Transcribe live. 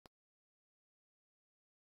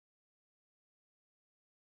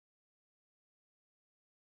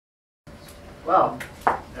Well,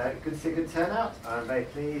 good to see a good turnout. I'm very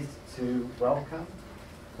pleased to welcome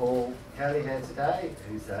Paul Kelly here today,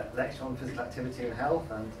 who's a lecturer on physical activity and health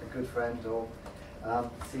and a good friend of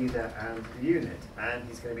CEDAR and the unit. And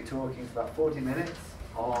he's going to be talking for about 40 minutes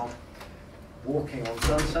on walking on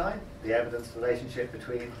sunshine, the evidence relationship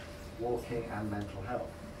between walking and mental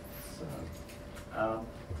health. So, over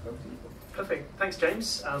to you, Paul. Perfect. Thanks,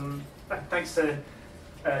 James. Thanks to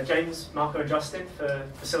James, Marco and Justin for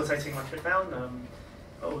facilitating my trip down.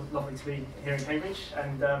 Lovely to be here in Cambridge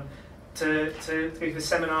and to do the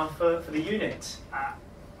seminar for the unit.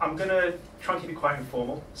 I'm going to try and keep it quite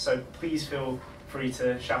informal, so please feel free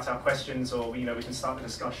to shout out questions, or we can start the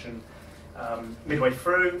discussion midway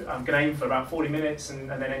through. I'm going to aim for about 40 minutes and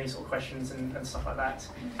then any sort of questions and stuff like that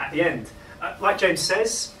at the end. Like James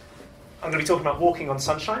says, I'm going to be talking about walking on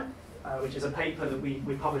sunshine, which is a paper that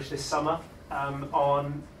we published this summer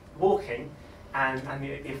on walking and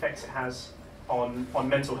the effects it has on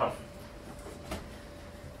mental health.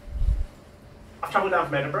 I've travelled down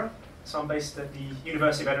from Edinburgh, so I'm based at the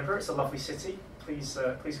University of Edinburgh. It's a lovely city. Please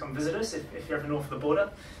come visit us if you're ever north of the border.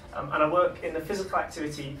 And I work in the Physical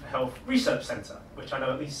Activity for Health Research Centre, which I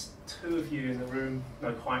know at least two of you in the room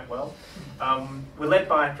know quite well. We're led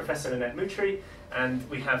by Professor Nanette Moutry, and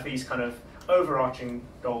we have these kind of overarching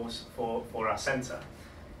goals for our centre.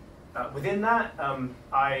 Within that,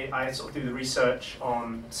 I sort of do the research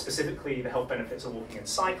on specifically the health benefits of walking and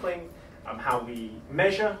cycling, how we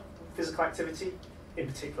measure physical activity, in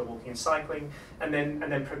particular walking and cycling, and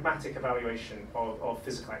then pragmatic evaluation of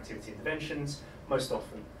physical activity interventions, most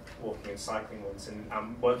often walking and cycling ones. And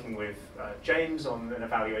I'm working with James on an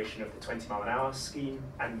evaluation of the 20-mile-an-hour scheme,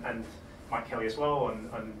 and Mike Kelly as well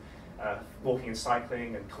on walking and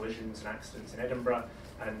cycling and collisions and accidents in Edinburgh,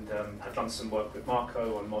 and have done some work with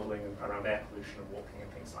Marco on modelling around air pollution and walking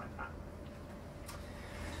and things like that.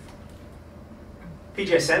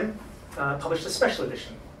 PGSM published a special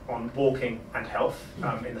edition on walking and health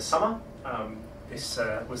in the summer. This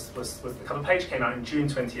the cover page came out in June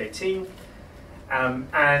 2018,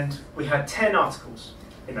 and we had 10 articles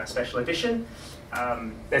in that special edition.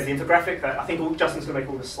 There's the infographic that I think Justin's going to make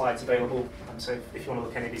all the slides available, so if you want to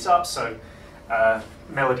look any of these up. So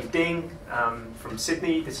Melody Ding from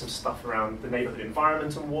Sydney did some stuff around the neighbourhood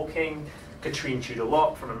environment and walking. Katrine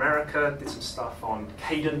Tudor-Locke from America did some stuff on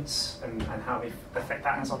cadence and how the effect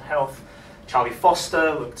that has on health. Charlie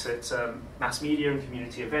Foster looked at mass media and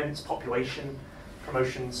community events, population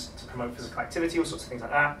promotions to promote physical activity, all sorts of things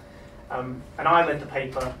like that. And I led the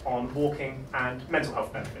paper on walking and mental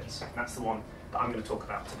health benefits, and that's the one that I'm going to talk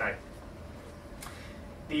about today.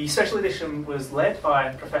 The special edition was led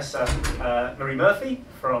by Professor Marie Murphy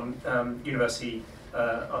from University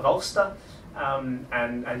of Ulster,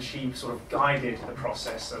 and she sort of guided the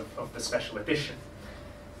process of the special edition.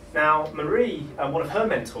 Now, Marie, one of her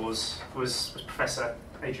mentors was Professor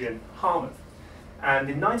Adrian Harmon, and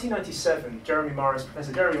in 1997,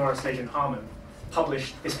 Professor Jeremy Morris and Adrian Harmon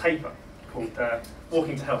published this paper called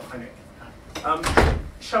Walking to Health. Hi, Nick.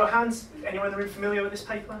 Show of hands, anyone in the room familiar with this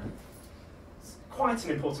paper? It's quite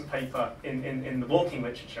an important paper in the walking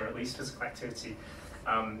literature, at least, physical activity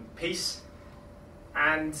piece.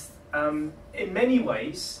 And in many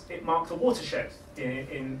ways, it marked a watershed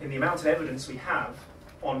in the amount of evidence we have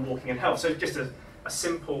on walking and health. So just a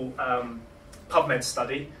simple PubMed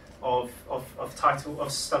study of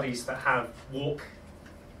studies that have walk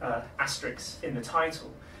asterisks in the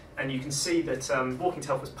title. And you can see that Walking to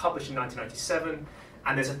Health was published in 1997,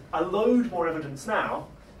 and there's a load more evidence now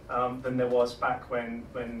than there was back when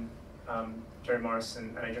Jeremy Morris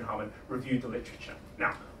and Adrian Harmon reviewed the literature.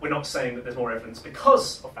 Now, we're not saying that there's more evidence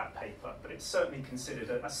because of that paper, but it's certainly considered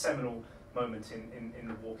a seminal moment in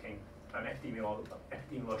the walking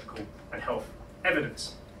epidemiological and health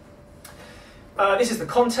evidence. This is the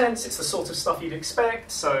contents. It's the sort of stuff you'd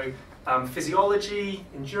expect. So physiology,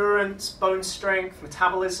 endurance, bone strength,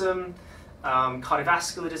 metabolism,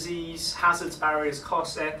 cardiovascular disease, hazards, barriers,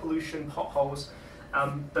 costs, air pollution, potholes.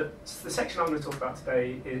 But the section I'm going to talk about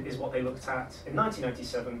today is what they looked at in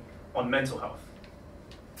 1997 on mental health.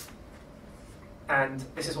 And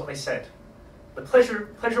this is what they said. The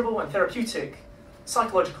pleasurable and therapeutic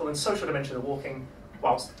psychological and social dimension of walking,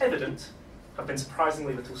 whilst evident, have been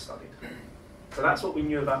surprisingly little studied. So that's what we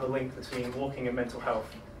knew about the link between walking and mental health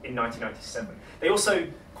in 1997. They also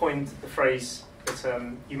coined the phrase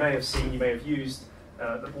that you may have seen, you may have used,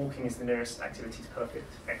 that walking is the nearest activity to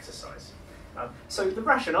perfect exercise. So the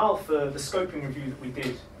rationale for the scoping review that we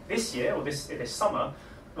did this year, or this summer,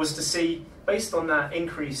 was to see, based on that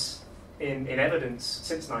increase in evidence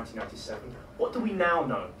since 1997, what do we now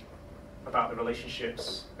know about the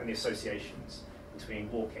relationships and the associations between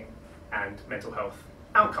walking and mental health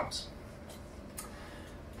outcomes.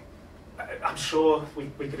 I'm sure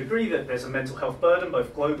we could agree that there's a mental health burden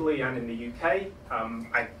both globally and in the UK.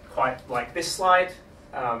 I quite like this slide,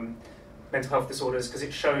 mental health disorders, because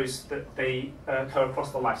it shows that they occur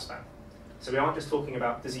across the lifespan. So we aren't just talking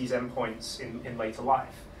about disease endpoints in later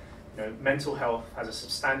life. You know, mental health has a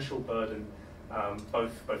substantial burden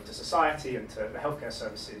both to society and to the healthcare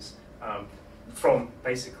services from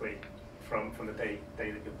the day that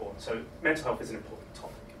you're born. So mental health is an important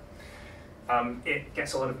topic. It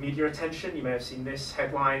gets a lot of media attention. You may have seen this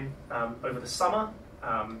headline over the summer.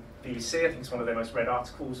 BBC, I think it's one of their most read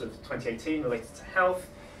articles of 2018 related to health.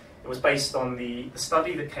 It was based on the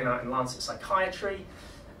study that came out in Lancet Psychiatry,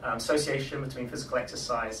 association between physical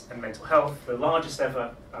exercise and mental health, the largest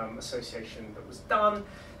ever association that was done.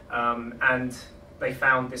 And they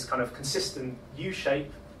found this kind of consistent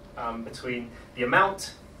U-shape between the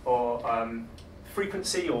amount or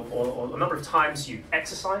frequency or number of times you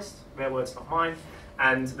exercised, their words not mine,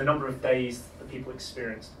 and the number of days that people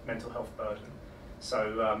experienced mental health burden.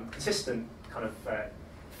 So consistent kind of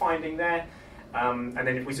finding there. And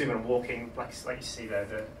then if we zoom in on walking, like you see there,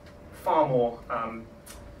 the far more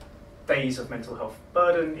days of mental health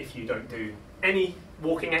burden if you don't do any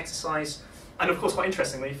walking exercise, and of course, quite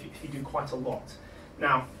interestingly, if you do quite a lot.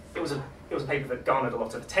 Now, it was a paper that garnered a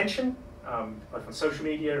lot of attention, both on social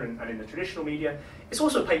media and in the traditional media. It's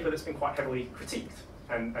also a paper that's been quite heavily critiqued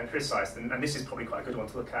and criticised, and this is probably quite a good one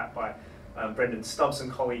to look at by Brendan Stubbs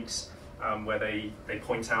and colleagues, where they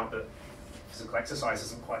point out that physical exercise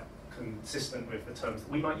isn't quite consistent with the terms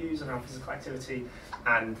that we might use around physical activity,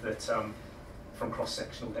 and that from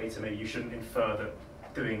cross-sectional data, maybe you shouldn't infer that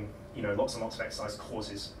doing lots and lots of exercise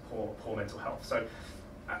causes poor mental health. So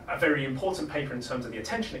a very important paper in terms of the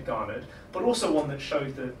attention it garnered, but also one that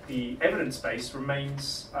showed that the evidence base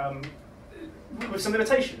remains with some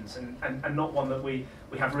limitations, and not one that we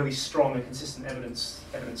have really strong and consistent evidence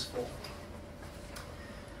for.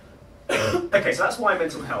 Okay, so that's why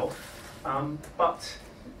mental health. But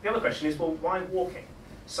the other question is, well, why walking?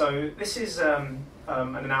 So this is an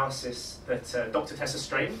analysis that Dr. Tessa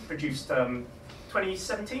Strain produced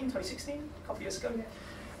 2016, a couple of years ago,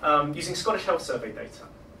 using Scottish Health Survey data.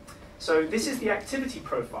 So this is the activity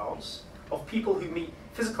profiles of people who meet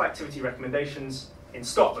physical activity recommendations in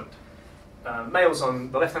Scotland. Males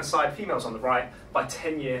on the left-hand side, females on the right, by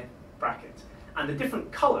 10-year bracket. And the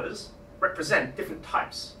different colours represent different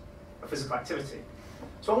types of physical activity.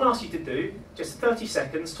 So I'm going to ask you to do just 30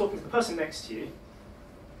 seconds talking to the person next to you.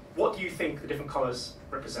 What do you think the different colours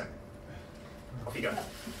represent? Off you go.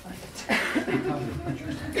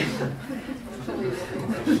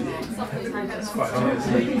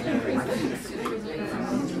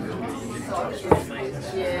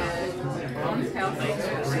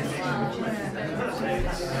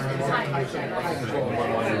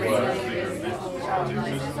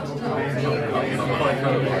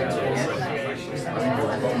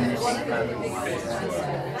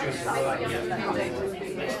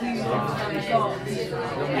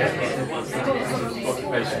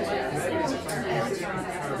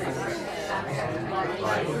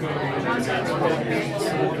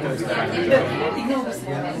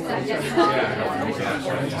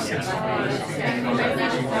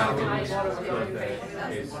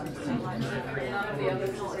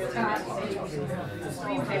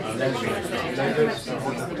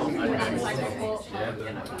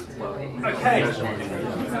 Okay.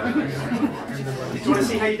 Do you want to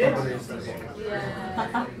see how you did?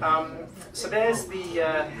 So there's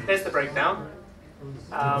the breakdown.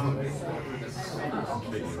 I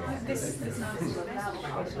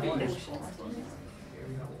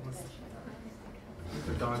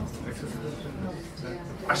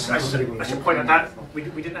should point out that we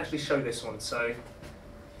didn't actually show this one. So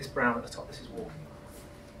this brown at the top, this is walking.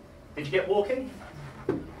 Did you get walking?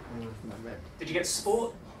 Did you get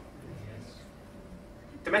sport?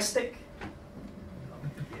 Domestic?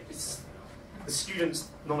 The students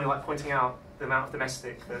normally like pointing out the amount of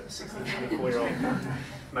domestic that 16 to 24-year-old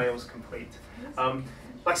males complete. Like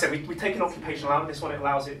I said, we've taken occupational out of this one. It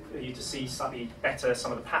allows you to see slightly better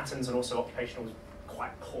some of the patterns, and also occupational was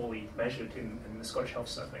quite poorly measured in the Scottish Health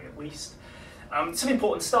Survey, at least. Some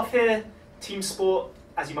important stuff here. Team sport,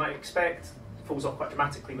 as you might expect, falls off quite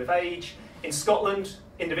dramatically with age. In Scotland,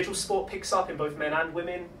 individual sport picks up in both men and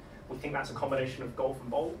women. We think that's a combination of golf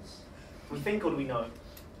and bowls. Do we think, or do we know?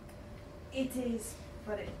 It is,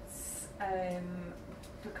 but it's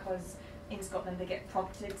because in Scotland they get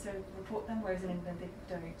prompted to report them, whereas in England they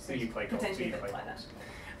don't. So you play golf, potentially you play like golf.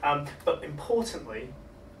 that. But importantly,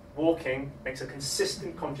 walking makes a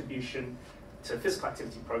consistent contribution to physical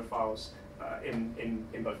activity profiles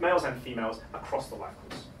in both males and females across the life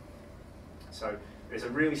course. So there's a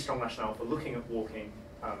really strong rationale for looking at walking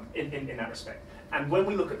in that respect. And when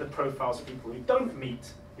we look at the profiles of people who don't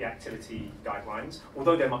meet the activity guidelines,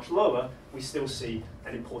 although they're much lower, we still see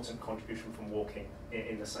an important contribution from walking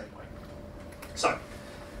in the same way. So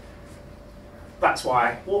that's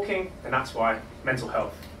why walking, and that's why mental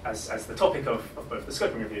health as the topic of both the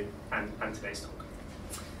scoping review and today's talk.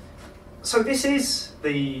 So this is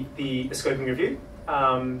the scoping review,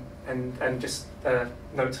 and just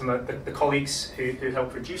note to the colleagues who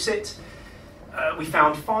helped produce it. We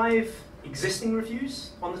found 5 existing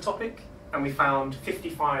reviews on the topic, and we found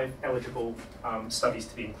 55 eligible studies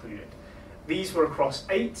to be included. These were across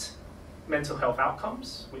 8 mental health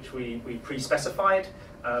outcomes, which we pre-specified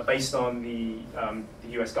based on the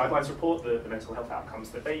US guidelines report, the mental health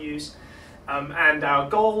outcomes that they use. And our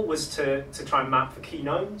goal was to try and map the key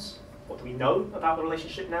knowns. What do we know about the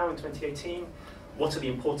relationship now in 2018? What are the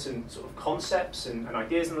important sort of concepts and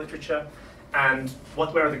ideas in the literature? And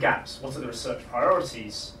where are the gaps? What are the research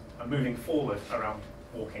priorities moving forward around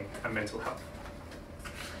walking and mental health?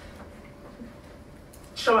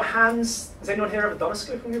 Show of hands, has anyone here ever done a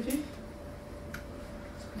scoping review?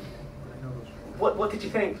 What did you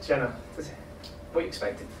think, Jenna? What you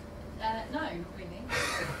expected? No, not really.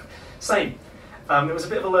 Same. It was a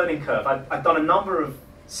bit of a learning curve. I'd done a number of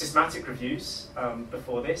systematic reviews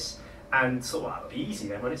before this, and thought, well, it'll be easy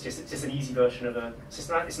then, when it's just an easy version of a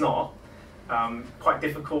systematic. It's not. Quite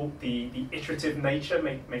difficult. The iterative nature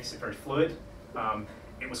makes it very fluid.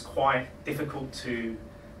 It was quite difficult to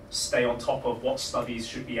stay on top of what studies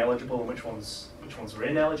should be eligible and which ones were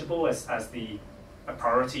ineligible as the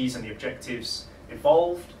priorities and the objectives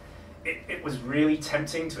evolved. It was really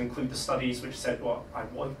tempting to include the studies which said what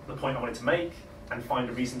the point I wanted to make, and find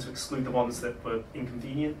a reason to exclude the ones that were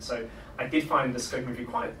inconvenient. So I did find the scoping review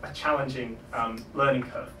quite a challenging learning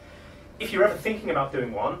curve. If you're ever thinking about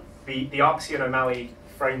doing one, the Arksey and O'Malley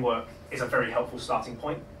framework is a very helpful starting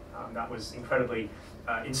point. That was incredibly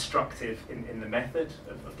instructive in the method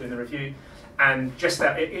of doing the review. And just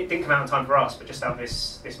that, it didn't come out in time for us, but just out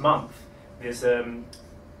this month, there's an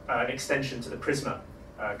extension to the PRISMA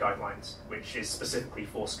guidelines, which is specifically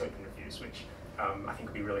for scoping reviews, which I think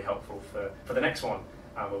will be really helpful for the next one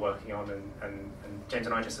we're working on. And James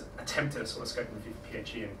and I just attempted a sort of scoping review for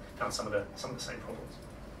PhD and found some of the same problems.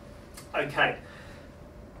 Okay,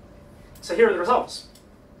 so here are the results.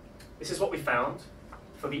 This is what we found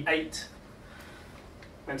for the 8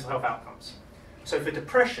 mental health outcomes. So for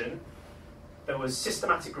depression, there was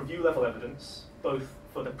systematic review level evidence, both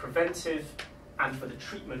for the preventive and for the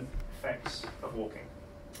treatment effects of walking.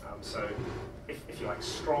 So if you like,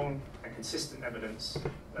 strong and consistent evidence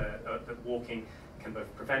that walking can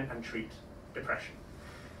both prevent and treat depression.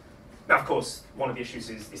 Now, of course, one of the issues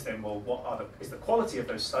is then, well, is the quality of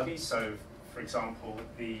those studies? So, for example,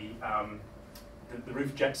 the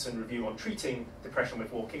Ruth Jepson review on treating depression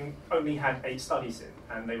with walking only had 8 studies in,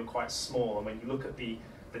 and they were quite small. And when you look at the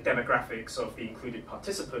demographics of the included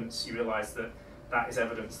participants, you realise that is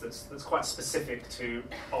evidence that's quite specific to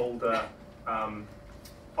older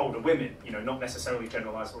women, not necessarily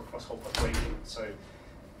generalisable across whole population. So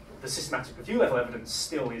the systematic review level evidence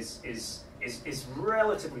still is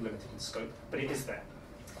relatively limited in scope, but it is there.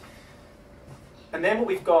 And then what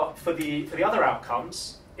we've got for the other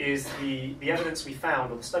outcomes is the evidence we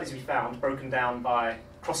found, or the studies we found, broken down by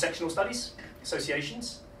cross-sectional studies,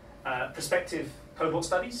 associations, prospective cohort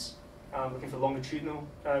studies, looking for longitudinal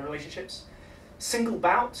relationships, single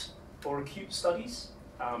bout or acute studies,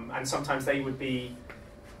 and sometimes they would be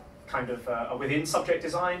kind of within subject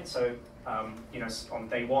design. So, on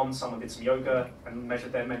day 1, someone did some yoga and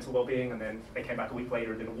measured their mental well-being, and then they came back a week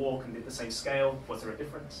later and did a walk and did the same scale. Was there a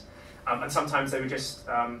difference? And sometimes they were just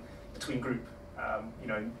between group.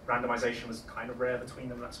 Randomization was kind of rare between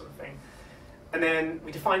them, that sort of thing. And then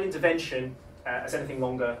we defined intervention as anything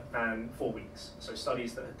longer than 4 weeks. So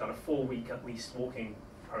studies that had done a 4-week at least walking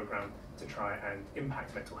program to try and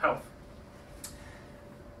impact mental health.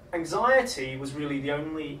 Anxiety was really the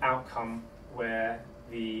only outcome where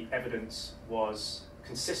the evidence was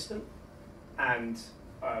consistent and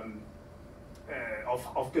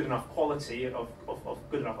of good enough quality, of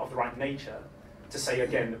good enough, of the right nature, to say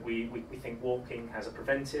again that we think walking has a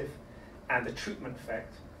preventive and a treatment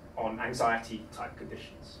effect on anxiety type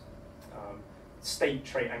conditions. State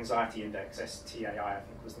Trait Anxiety Index, STAI, I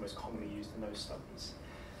think was the most commonly used in those studies.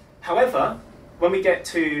 However, when we get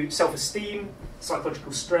to self-esteem,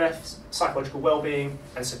 psychological stress, psychological well-being,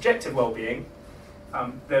 and subjective well-being,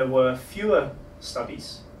 there were fewer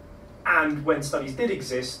studies, and when studies did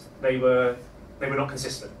exist, they were not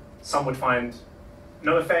consistent. Some would find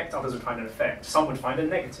no effect, others would find an effect. Some would find a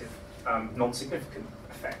negative, non-significant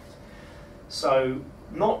effect. So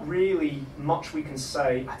not really much we can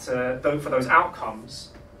say though for those outcomes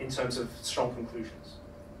in terms of strong conclusions.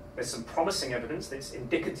 There's some promising evidence that's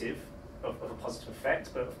indicative of a positive effect,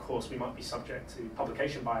 but of course we might be subject to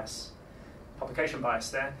publication bias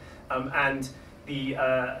there. And the,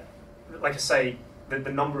 like I say,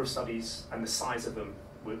 the number of studies and the size of them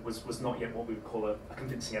was not yet what we would call a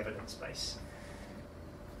convincing evidence base.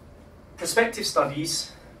 Prospective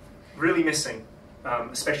studies, really missing,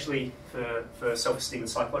 especially for self-esteem and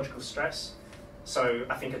psychological stress. So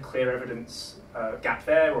I think a clear evidence gap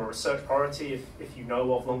there, or a research priority, if you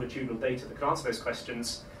know of longitudinal data that could answer those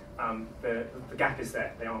questions, the gap is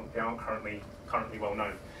there. They aren't currently well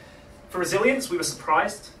known. For resilience, we were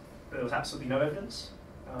surprised that there was absolutely no evidence.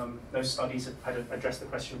 No studies had addressed the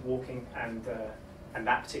question of walking and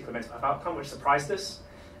that particular mental health outcome, which surprised us.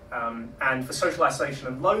 And for social isolation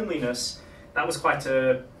and loneliness, that was quite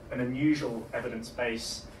an unusual evidence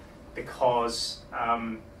base, because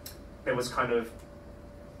there was kind of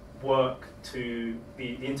work to,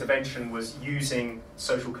 the intervention was using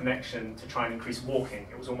social connection to try and increase walking.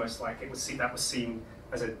 It was almost like that was seen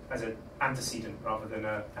as an antecedent rather than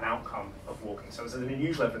an outcome of walking. So it was an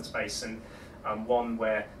unusual evidence base, and one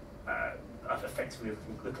where effectively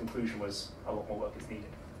the conclusion was a lot more work is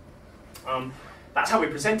needed. That's how we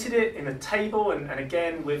presented it in a table, and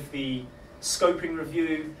again with the scoping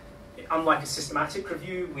review. Unlike a systematic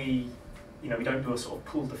review, we don't do a sort of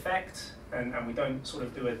pooled effect, and we don't sort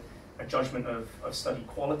of do a judgment of study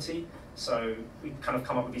quality. So we kind of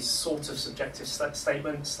come up with these sort of subjective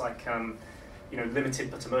statements like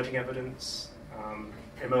limited but emerging evidence,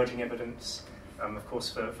 emerging evidence. Of course,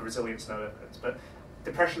 for resilience, no evidence. But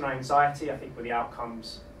depression and anxiety, I think, were the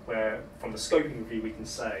outcomes where, from the scoping review, we can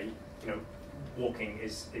say, walking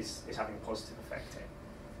is having a positive effect here.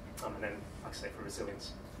 And then, like I say, for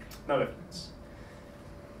resilience, no evidence.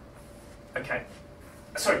 Okay.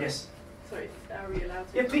 Sorry, yes? Sorry, are we allowed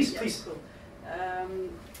to? Yeah, please, yes, please. Cool.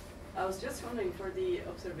 I was just wondering, for the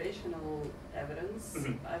observational evidence,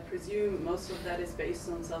 I presume most of that is based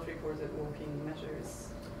on self-reported walking measures.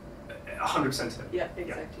 100% of it. Yeah,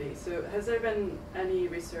 exactly. Yeah. So has there been any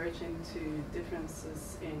research into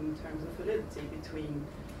differences in terms of validity between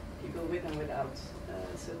people with and without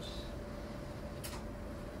such?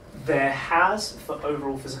 There has, for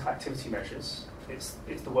overall physical activity measures. It's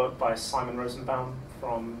the work by Simon Rosenbaum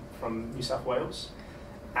from New South Wales.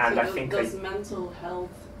 And so I think does mental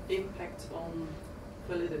health impact on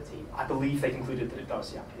validity? I believe they concluded that it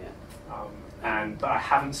does, yeah. But I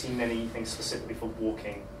haven't seen anything specifically for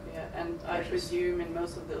walking. Yeah, and measures. I presume in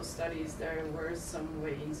most of those studies there were some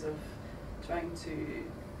ways of trying to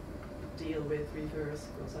deal with reverse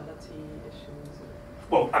causality issues.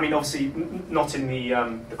 Well, I mean, obviously not in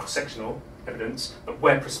the cross-sectional evidence, but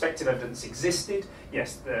where prospective evidence existed,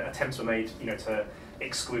 yes, the attempts were made, to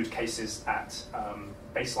exclude cases at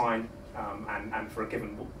baseline and for a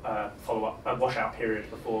given follow-up, washout period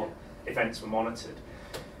before events were monitored.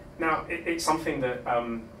 Now, it's something that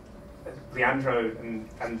Leandro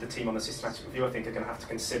and the team on the systematic review, I think, are going to have to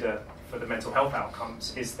consider for the mental health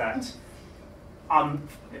outcomes, is that,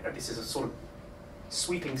 this is a sort of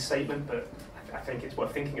sweeping statement, but I think it's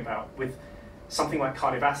worth thinking about, with something like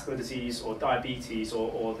cardiovascular disease or diabetes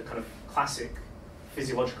or the kind of classic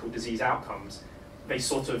physiological disease outcomes,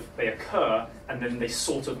 they occur and then they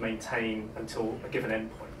sort of maintain until a given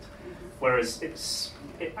endpoint. Whereas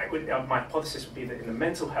my hypothesis would be that in the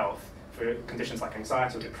mental health, for conditions like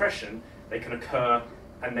anxiety or depression, they can occur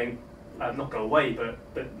and then not go away,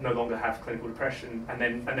 but no longer have clinical depression, and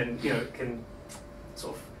then it can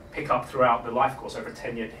sort of pick up throughout the life course over a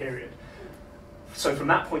 10-year period. So from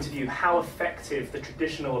that point of view, how effective the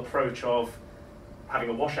traditional approach of having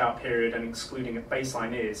a washout period and excluding at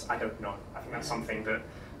baseline is, I don't know. I think that's something that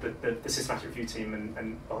the systematic review team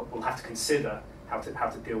and will have to consider how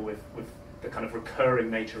to deal with the kind of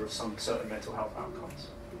recurring nature of some certain mental health outcomes.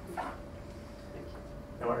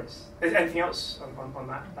 No worries. Is there anything else on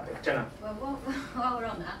that? Jenna? Well, while we're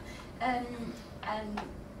on that,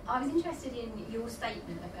 I was interested in your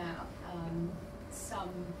statement about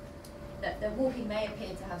that the walking may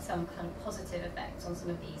appear to have some kind of positive effects on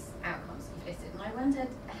some of these outcomes you've listed. And I wondered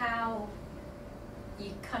how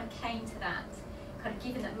you kind of came to that, kind of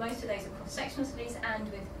given that most of those are cross-sectional studies and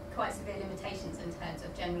with quite severe limitations in terms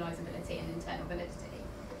of generalisability and internal validity.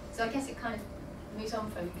 So I guess it kind of moves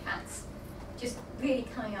on from Kat's just really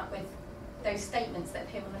coming up with those statements that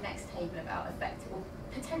appear on the next table about effect or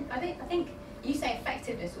potential. I think you say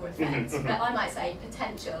effectiveness or effect, but I might say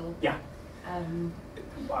potential. Yeah.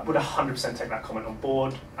 I would 100% take that comment on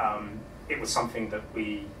board. it was something that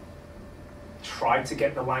we tried to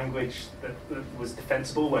get the language that was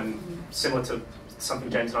defensible and similar to something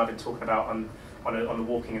James and I have been talking about on the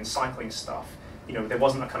walking and cycling stuff. You know, there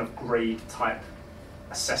wasn't a kind of grade type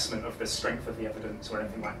assessment of the strength of the evidence or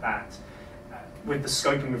anything like that. With the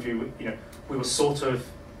scoping review, you know, we were sort of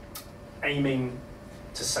aiming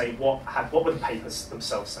to say what were the papers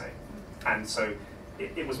themselves saying, and so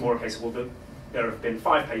it was more a case of, well, there have been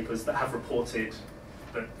 5 papers that have reported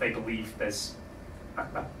that they believe there's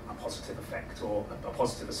a positive effect or a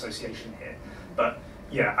positive association here. But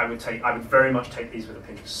yeah, I would very much take these with a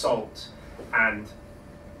pinch of salt, and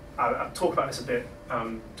I'll talk about this a bit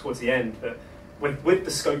towards the end. But with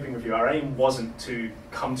the scoping review, our aim wasn't to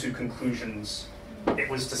come to conclusions. It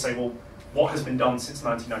was to say, well, what has been done since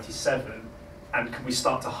 1997, and can we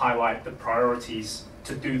start to highlight the priorities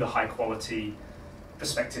to do the high quality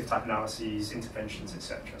perspective type analyses, interventions,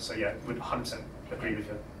 etc. So yeah, would 100% agree with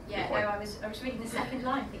you. Yeah, no, I was reading the second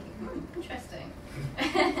line thinking, interesting.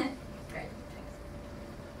 Great,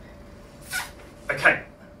 thanks. Okay,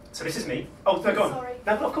 so this is me. Oh, no, go on. Sorry.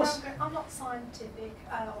 No, of course. I'm not scientific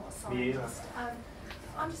or a scientist.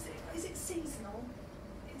 I'm just, is it seasonal?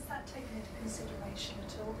 Is that taken into consideration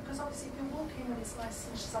at all? Because obviously if you're walking when it's nice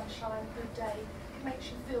and sunshine, good day, it makes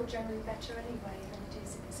you feel generally better anyway than it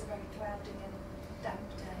is if it's a very cloudy and damp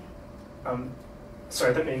day.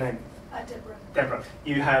 Sorry, I don't know your name. Deborah. Deborah,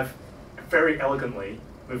 you have very elegantly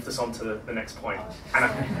moved us on to the next point. Oh,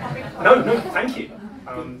 And no, thank you.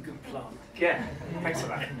 Good plan. Yeah, thanks for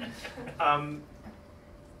that.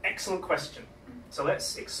 Excellent question. So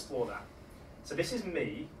let's explore that. So this is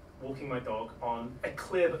me walking my dog on a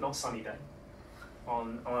clear but not sunny day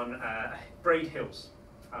on Braid Hills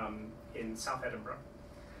in South Edinburgh.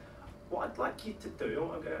 What I'd like you to do,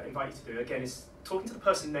 what I'm going to invite you to do again, is talking to the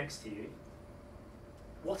person next to you.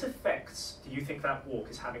 What effects do you think that walk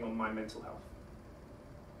is having on my mental health?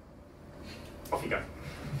 Off you go.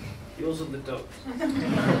 Yours or the dog's?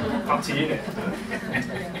 Up to you, Nick.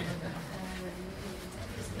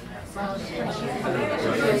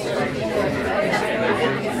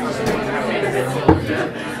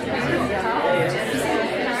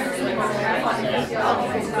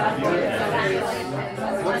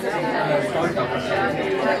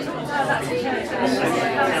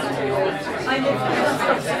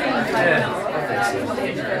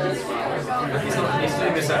 He's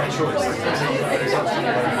doing this out of choice.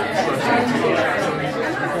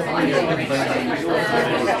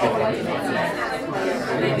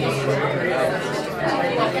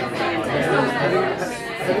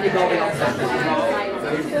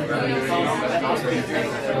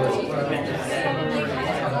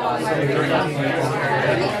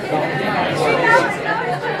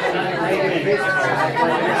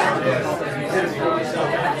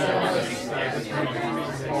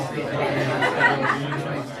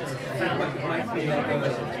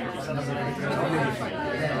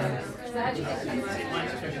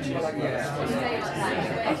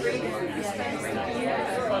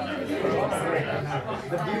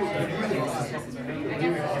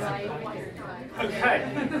 Okay,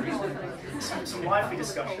 some lively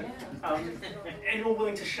discussion. Anyone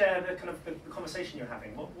willing to share the kind of the conversation you're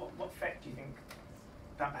having? What effect do you think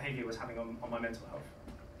that behaviour was having on my mental health?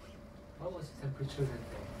 What was the temperature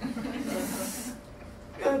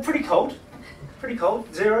that day? Pretty cold. Pretty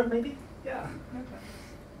cold. 0 maybe? Yeah.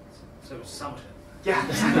 So it's summer.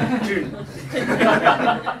 Yeah, June.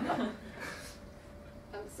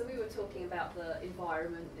 So we were talking about the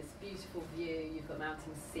environment, this beautiful view, you've got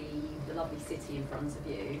mountain sea, the lovely city in front of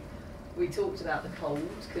you. We talked about the cold,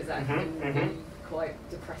 because that can be quite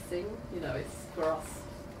depressing. You know, it's for us,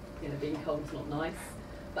 you know, being cold's not nice.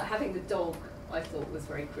 But having the dog, I thought, was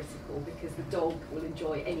very critical, because the dog will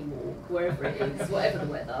enjoy any walk, wherever it is, whatever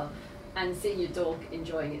the weather. And seeing your dog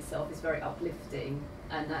enjoying itself is very uplifting,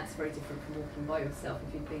 and that's very different from walking by yourself.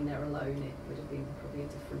 If you'd been there alone, it would have been probably a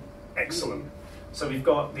different Excellent. view. So we've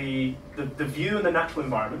got the view and the natural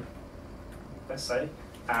environment, let's say,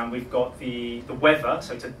 and we've got the weather.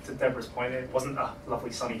 So to Deborah's point, it wasn't a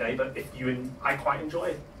lovely sunny day, but I quite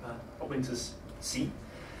enjoy a winter's sea.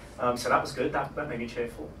 So that was good. That made me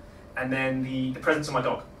cheerful. And then the presence of my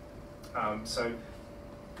dog. So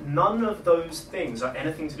none of those things are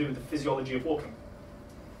anything to do with the physiology of walking.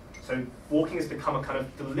 So walking has become a kind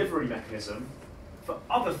of delivery mechanism for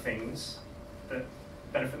other things that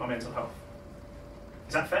benefit my mental health.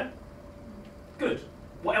 Is that fair? Good.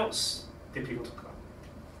 What else did people talk about?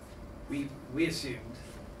 We assumed,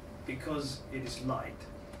 because it is light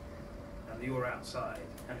and you're outside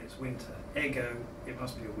and it's winter, ergo it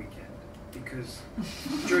must be a weekend. Because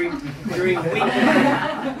during the week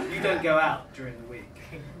you don't go out during the week.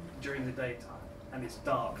 during the daytime, and it's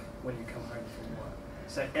dark when you come home from work.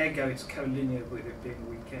 So ergo, it's co-linear with it being a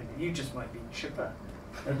weekend. You just might be chipper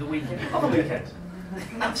at the weekend. On the weekend.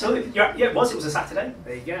 Absolutely. Yeah, it was. It was a Saturday.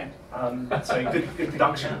 There you go. So good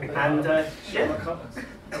production. And yeah,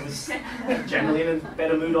 I was generally in a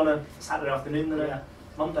better mood on a Saturday afternoon than a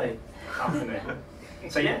Monday afternoon.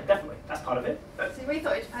 So yeah, definitely, that's part of it. See, we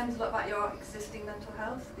thought it depends a lot about your existing mental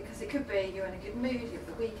health, because it could be you're in a good mood, you have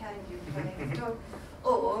the weekend, you're playing the dog,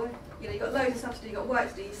 or you've got loads of stuff to do, you've got work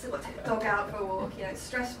to do, you still got to take the dog out for a walk. It's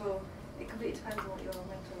stressful. It completely depends on what your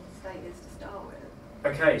mental state is to start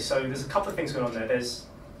with. Okay, so there's a couple of things going on there. There's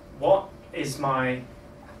what is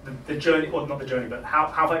the journey, or not the journey, but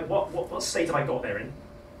what state have I got there in?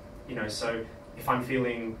 So if I'm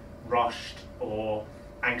feeling rushed or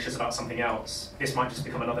anxious about something else, this might just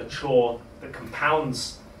become another chore that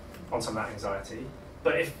compounds on some of that anxiety.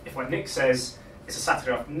 But if like Nick says, it's a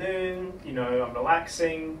Saturday afternoon, I'm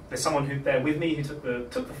relaxing, there's someone there with me who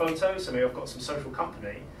took the photo, so maybe I've got some social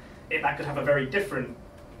company, that could have a very different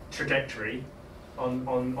trajectory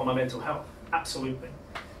on my mental health. Absolutely.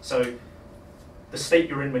 So the state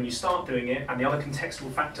you're in when you start doing it and the other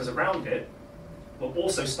contextual factors around it will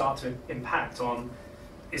also start to impact on,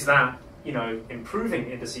 is that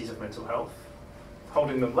improving indices of mental health,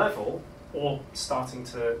 holding them level, or starting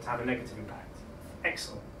to have a negative impact.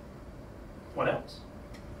 Excellent. What else?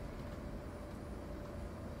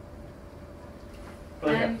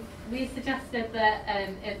 We suggested that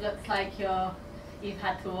it looks like you've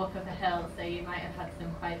had to walk up a hill, so you might have had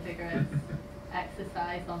some quite vigorous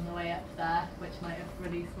exercise on the way up there, which might have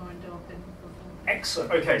released more endorphins or something.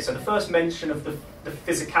 Excellent. Okay, so the first mention of the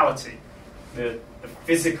physicality, the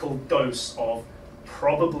physical dose of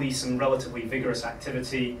probably some relatively vigorous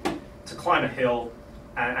activity to climb a hill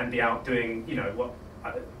and be out doing,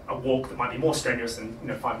 a walk that might be more strenuous than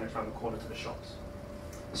 5 minutes around the corner to the shops.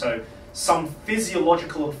 So some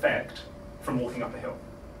physiological effect from walking up a hill.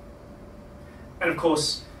 And of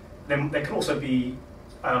course, then there can also be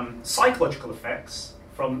psychological effects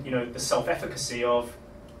from the self-efficacy of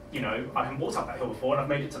I haven't walked up that hill before and I've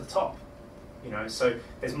made it to the top. So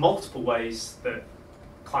there's multiple ways that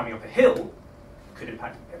climbing up a hill could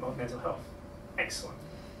impact mental health. Excellent.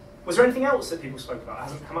 Was there anything else that people spoke about that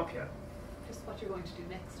hasn't come up yet? Just what you're going to do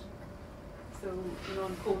next. So,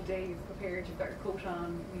 on a cold day, you've prepared, you've got your coat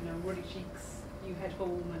on, ruddy cheeks, you head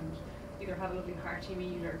home and either have a lovely hearty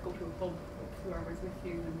meal or go to a pub with whoever's with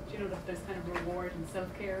you, and that there's kind of reward and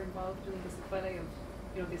self-care involved in the sequelae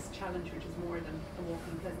of this challenge, which is more than a walk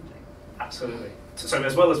on a pleasant day. Absolutely. So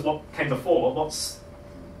as well as what came before, what's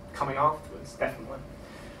coming afterwards, definitely.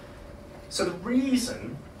 So the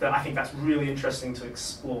reason that I think that's really interesting to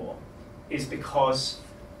explore is because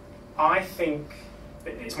I think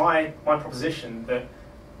it's my proposition that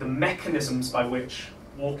the mechanisms by which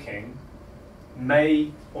walking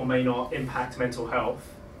may or may not impact mental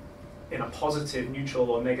health in a positive, neutral,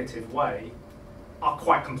 or negative way are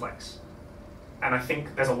quite complex. And I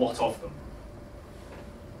think there's a lot of them.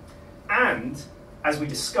 And, as we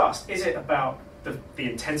discussed, is it about the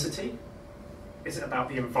intensity? Is it about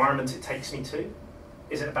the environment it takes me to?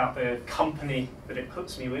 Is it about the company that it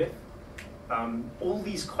puts me with? All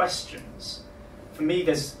these questions, for me,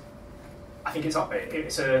 I think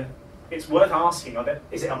it's worth asking,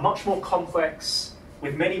 is it a much more complex,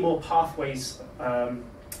 with many more pathways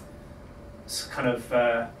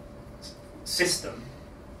system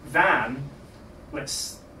than,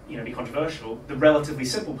 let's be controversial, the relatively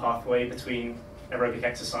simple pathway between aerobic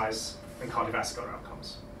exercise and cardiovascular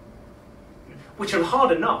outcomes, which are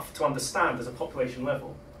hard enough to understand at a population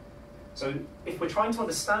level. So if we're trying to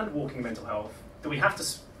understand walking mental health, do we have to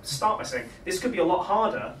start by saying this could be a lot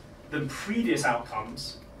harder than previous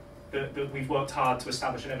outcomes that we've worked hard to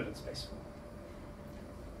establish an evidence base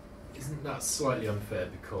for? Isn't that slightly unfair,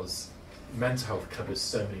 because mental health covers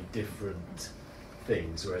so many different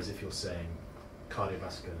things, whereas if you're saying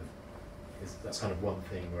cardiovascular, that's kind of one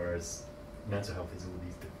thing, whereas mental health is all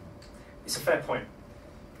these different. It's a fair point.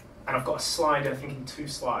 And I've got a slide, I think in 2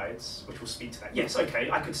 slides, which will speak to that. Yes,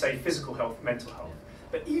 okay, I could say physical health, mental health.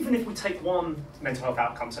 But even if we take one mental health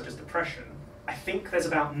outcome, such as depression, I think there's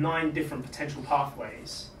about 9 different potential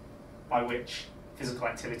pathways by which physical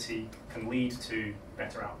activity can lead to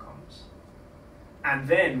better outcomes. And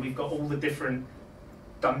then we've got all the different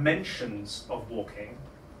dimensions of walking,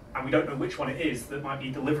 and we don't know which one it is that might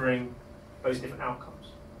be delivering those different outcomes.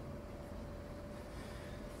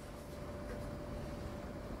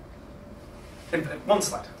 And one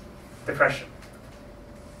slide, depression.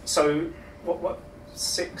 So what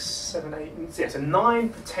 6, 7, 8, yeah, so 9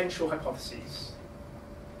 potential hypotheses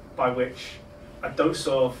by which a dose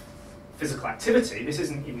of physical activity, this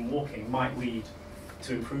isn't even walking, might lead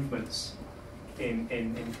to improvements in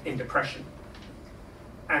depression.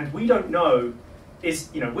 And we don't know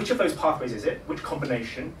which of those pathways is it, which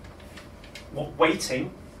combination, what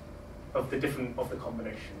weighting of the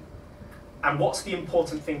combination, and what's the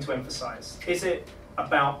important thing to emphasize. Is it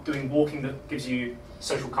about doing walking that gives you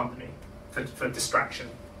social company for distraction,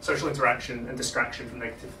 social interaction and distraction from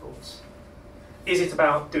negative thoughts? Is it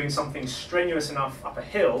about doing something strenuous enough up a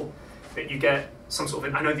hill that you get some sort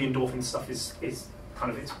of, I know the endorphin stuff is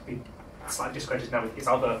kind of, it's slightly discredited now with its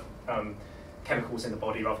other chemicals in the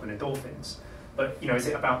body rather than endorphins, but is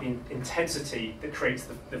it about the intensity that creates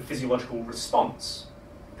the physiological response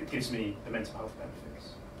that gives me the mental health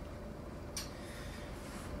benefits?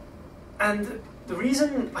 And the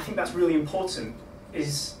reason I think that's really important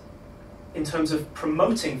is in terms of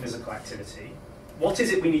promoting physical activity. What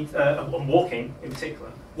is it we need, on walking in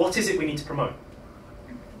particular, what is it we need to promote?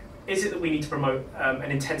 Is it that we need to promote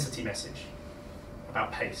an intensity message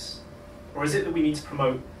about pace? Or is it that we need to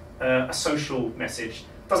promote a social message?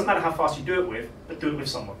 Doesn't matter how fast you do it with, but do it with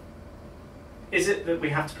someone. Is it that we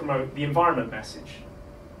have to promote the environment message?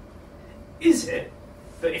 Is it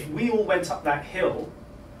that if we all went up that hill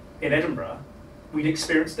in Edinburgh, we'd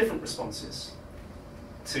experience different responses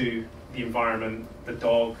to the environment, the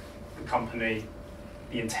dog, the company,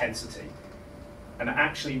 the intensity? And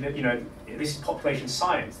actually, this is population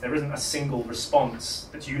science. There isn't a single response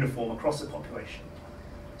that's uniform across the population.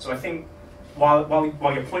 So I think while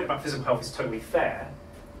your point about physical health is totally fair,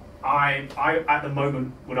 I at the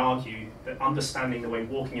moment would argue that understanding the way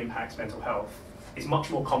walking impacts mental health is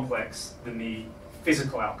much more complex than the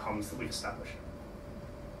physical outcomes that we've established.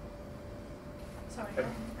 Sorry,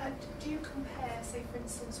 do you compare, say for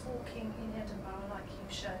instance, walking in Edinburgh, like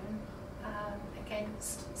you've shown,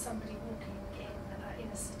 against somebody walking in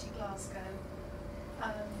a city, Glasgow,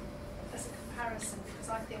 as a comparison? Because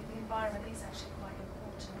I think the environment is actually quite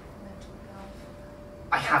important for mental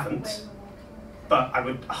health. I haven't, but I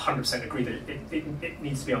would 100% agree that it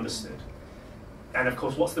needs to be understood. And of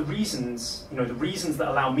course, what's the reasons? The reasons that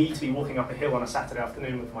allow me to be walking up a hill on a Saturday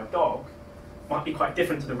afternoon with my dog might be quite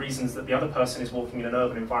different to the reasons that the other person is walking in an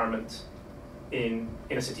urban environment in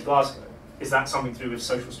a city, Glasgow. Is that something to do with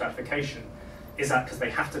social stratification? Is that because they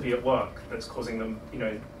have to be at work that's causing them,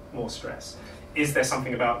 more stress? Is there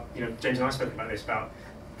something about, James and I spoke about this, about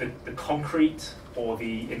the concrete or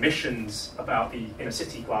the emissions about the inner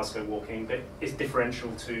city Glasgow walking that is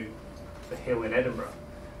differential to the hill in Edinburgh?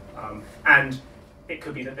 And it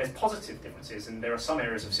could be that there's positive differences, and there are some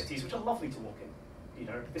areas of cities which are lovely to walk in.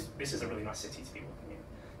 This is a really nice city to be walking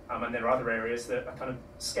in. And there are other areas that are kind of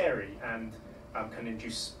scary and can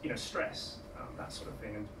induce, stress, that sort of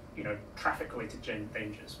thing, and traffic-related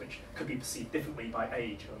dangers, which could be perceived differently by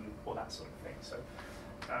age or that sort of thing. So,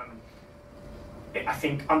 I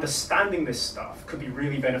think understanding this stuff could be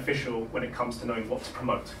really beneficial when it comes to knowing what to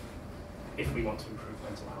promote if we want to improve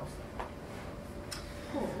mental health.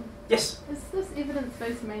 Paul, yes. Is this evidence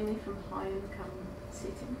based mainly from high-income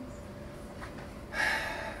settings?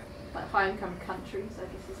 Like high-income countries, I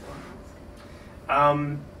guess is what I'm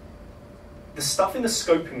asking. The stuff in the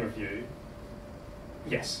scoping review,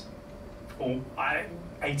 yes.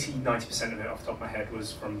 80–90% of it off the top of my head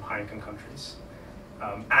was from high-income countries.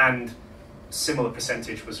 And similar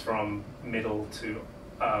percentage was from middle to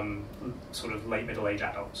sort of late middle-age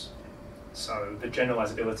adults. So the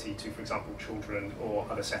generalizability to, for example, children or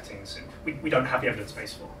other settings, we don't have the evidence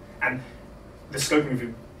base for. And the scoping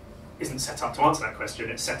review isn't set up to answer that question,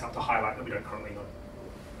 it's set up to highlight that we don't currently know.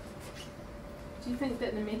 Do you think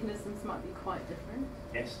that the mechanisms might be quite different?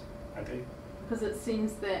 Yes, I do. Because it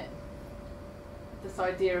seems that this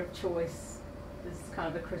idea of choice is kind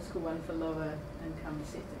of a critical one for lower income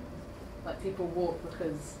settings. Like people walk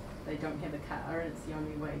because they don't have a car and it's the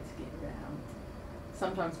only way to get around.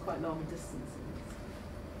 Sometimes quite long distances.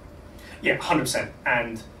 Yeah, 100%.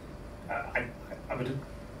 And I would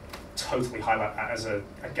totally highlight that as a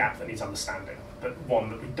gap that needs understanding, but one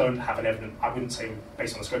that we don't have an evidence, I wouldn't say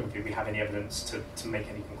based on the scope review, we have any evidence to make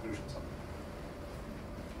any conclusions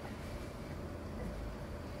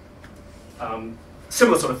on.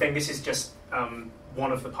 Similar sort of thing, this is just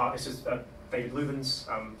one of the parts, this is David Lubin's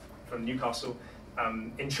from Newcastle,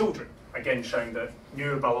 in children, again showing that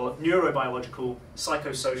neurobiological,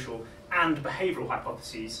 psychosocial and behavioural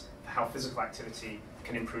hypotheses for how physical activity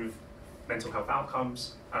can improve mental health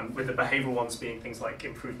outcomes, with the behavioural ones being things like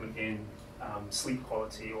improvement in sleep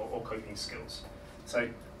quality or coping skills. So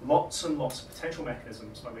lots and lots of potential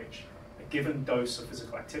mechanisms by which a given dose of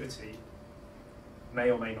physical activity may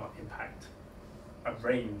or may not impact a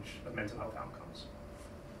range of mental health outcomes.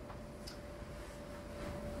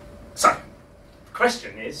 So,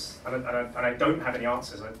 question is, and I don't have any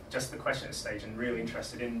answers, just the question at this stage, and really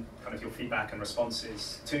interested in kind of your feedback and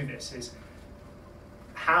responses to this, is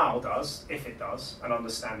how does, if it does, an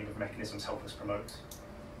understanding of mechanisms help us promote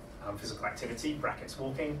physical activity, brackets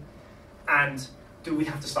walking, and do we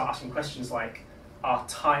have to start asking questions like, are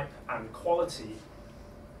type and quality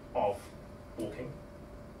of walking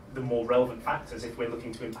the more relevant factors if we're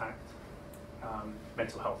looking to impact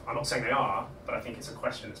mental health? I'm not saying they are, but I think it's a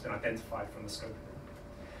question that's been identified from the scope.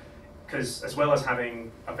 Because as well as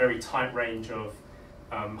having a very tight range of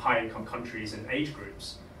high-income countries and age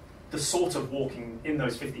groups, the sort of walking in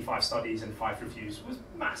those 55 studies and 5 reviews was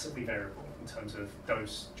massively variable in terms of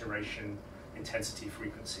dose, duration, intensity,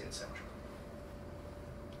 frequency, etc.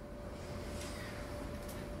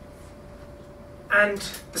 And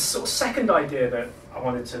the sort of second idea that I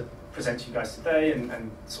wanted to present to you guys today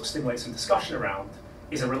and sort of stimulate some discussion around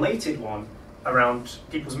is a related one around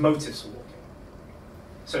people's motives for walking.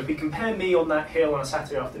 So if we compare me on that hill on a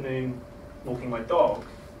Saturday afternoon walking my dog,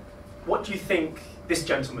 what do you think this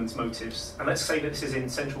gentleman's motives, and let's say that this is in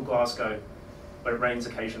central Glasgow where it rains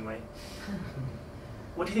occasionally,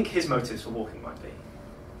 what do you think his motives for walking might be?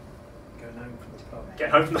 Going home from the pub.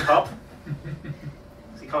 Get home from the pub?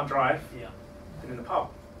 So he can't drive? Yeah. And in the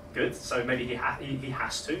pub. Good, so maybe he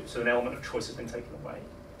has to, so an element of choice has been taken away.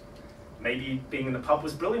 Maybe being in the pub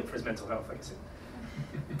was brilliant for his mental health, I guess it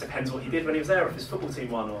depends what he did when he was there, if his football team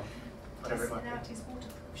won or whatever it might be. Out his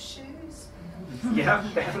waterproof shoes. Yeah,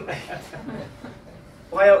 definitely.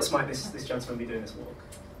 Why else might this gentleman be doing this walk?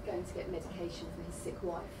 Going to get medication for his sick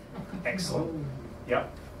wife. Excellent.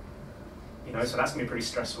 Yep. You know, so that's going to be a pretty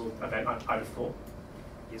stressful event, I'd have thought.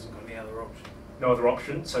 He hasn't got any other option. No other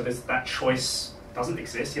option, so there's that choice doesn't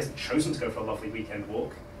exist. He hasn't chosen to go for a lovely weekend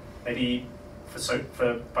walk. Maybe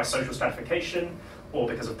by social stratification, or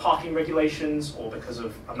because of parking regulations, or because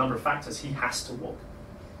of a number of factors, he has to walk.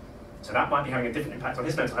 So that might be having a different impact on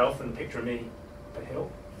his mental health than the picture of me at the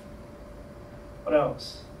hill. What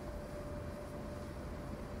else?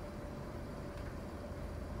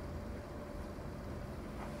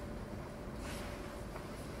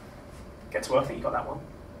 Get to work, I think you got that one.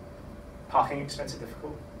 Parking expensive,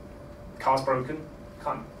 difficult. Car's broken,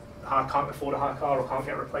 can't afford a hire car or can't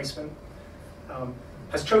get a replacement.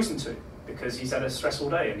 Has chosen to, because he's had a stressful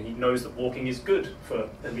day and he knows that walking is good for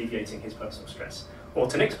alleviating his personal stress. Or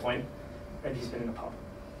to Nick's point, maybe he's been in a pub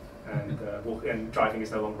and driving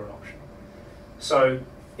is no longer an option. So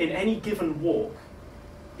in any given walk,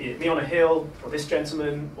 be it me on a hill, or this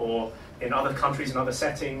gentleman, or in other countries and other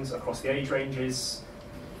settings, across the age ranges,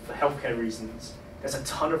 for healthcare reasons, there's a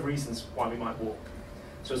ton of reasons why we might walk.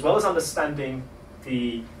 So as well as understanding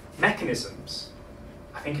the mechanisms,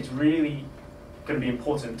 I think it's really going to be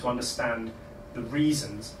important to understand the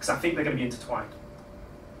reasons, because I think they're going to be intertwined.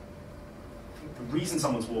 I think the reason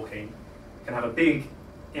someone's walking can have a big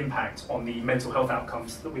impact on the mental health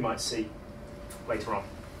outcomes that we might see later on.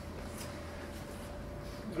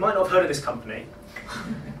 You might not have heard of this company,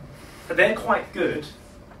 but they're quite good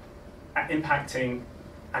at impacting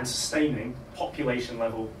and sustaining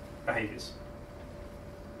population-level behaviours.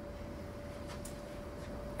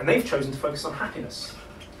 And they've chosen to focus on happiness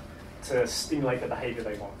to stimulate the behaviour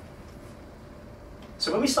they want.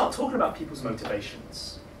 So when we start talking about people's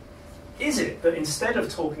motivations, is it that instead of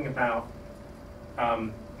talking about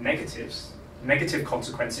negative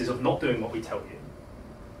consequences of not doing what we tell you,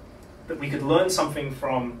 that we could learn something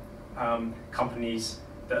from companies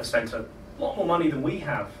that have spent a lot more money than we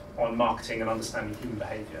have on marketing and understanding human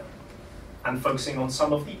behaviour, and focusing on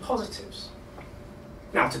some of the positives?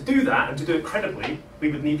 Now, to do that, and to do it credibly,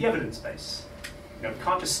 we would need the evidence base. You know, we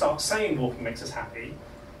can't just start saying walking makes us happy,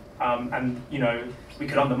 and you know, we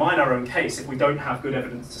could undermine our own case if we don't have good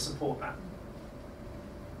evidence to support that.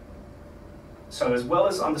 So as well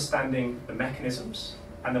as understanding the mechanisms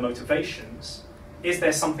and the motivations, is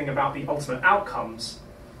there something about the ultimate outcomes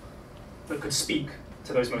that could speak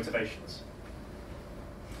to those motivations?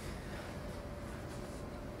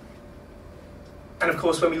 And of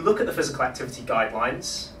course, when we look at the physical activity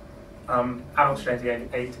guidelines, adults should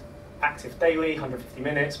be active daily, 150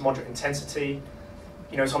 minutes, moderate intensity.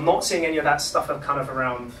 You know, so I'm not seeing any of that stuff kind of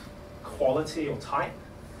around quality or type.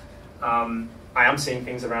 I am seeing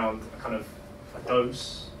things around a kind of a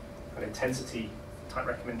dose, an intensity type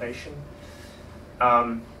recommendation.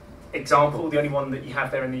 Example, the only one that you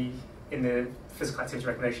have there in the physical activity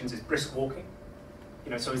recommendations is brisk walking.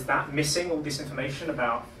 You know, so is that missing all this information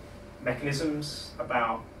about mechanisms,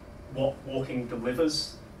 about what walking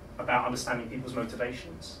delivers, about understanding people's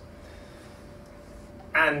motivations?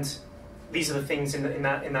 And these are the things in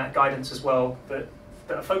that guidance as well that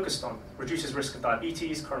are focused on. Reduces risk of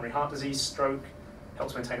diabetes, coronary heart disease, stroke,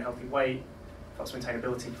 helps maintain a healthy weight, helps maintain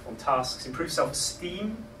ability to perform tasks, improves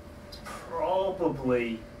self-esteem. It's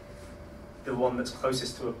probably the one that's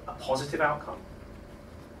closest to a positive outcome.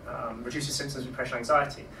 Reduces symptoms of depression and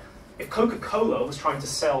anxiety. If Coca-Cola was trying to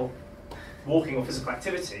sell walking or physical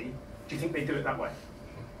activity, do you think they'd do it that way?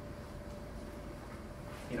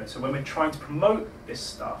 You know, so when we're trying to promote this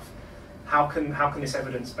stuff, how can this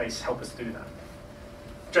evidence base help us do that?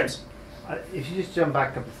 James? If you just jump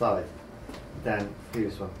back a couple of slides, Dan,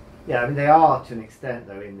 previous one. Yeah, I mean, they are to an extent,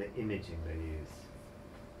 though, in the imaging they use.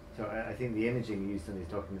 So I think the imaging used in these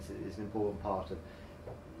documents is an important part of,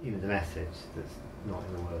 you know, the message that's not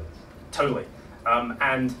in the words. Totally.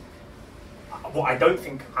 And what I don't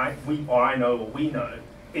think we know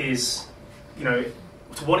is, you know,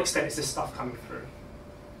 to what extent is this stuff coming through?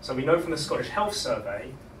 So we know from the Scottish Health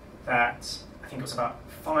Survey that I think it was about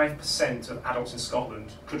 5% of adults in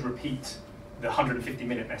Scotland could repeat the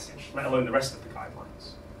 150-minute message, let alone the rest of the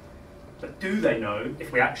guidelines. But do they know,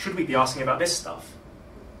 should we be asking about this stuff?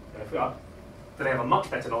 And if we are, do they have a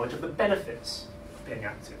much better knowledge of the benefits of being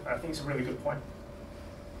active? I think it's a really good point.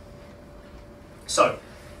 So,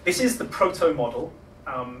 this is the proto-model.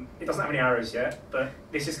 It doesn't have any arrows yet, but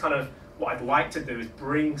this is kind of what I'd like to do, is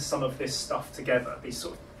bring some of this stuff together, these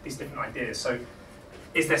different ideas. So,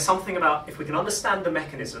 is there something about, if we can understand the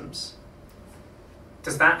mechanisms,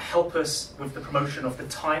 does that help us with the promotion of the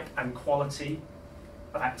type and quality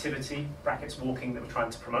of activity, brackets walking, that we're trying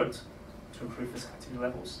to promote to improve physical activity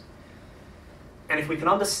levels? And if we can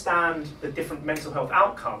understand the different mental health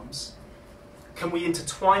outcomes, can we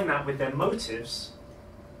intertwine that with their motives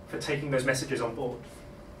for taking those messages on board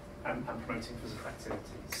and promoting physical activity?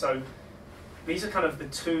 So these are kind of the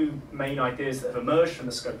two main ideas that have emerged from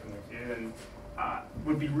the scoping review, and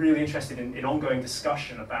would be really interested in ongoing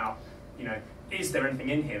discussion about, you know, is there anything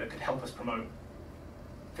in here that could help us promote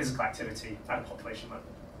physical activity at a population level?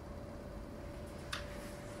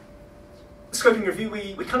 The scoping review,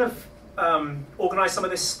 we kind of organised some of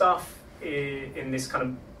this stuff in this kind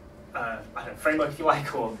of I don't know, framework, if you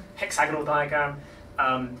like, or hexagonal diagram,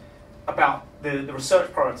 about the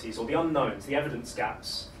research priorities, or the unknowns, the evidence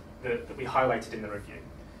gaps that we highlighted in the review.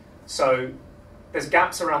 So there's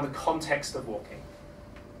gaps around the context of walking.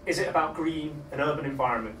 Is it about green and urban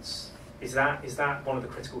environments? Is that one of the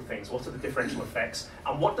critical things? What are the differential effects?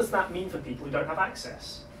 And what does that mean for people who don't have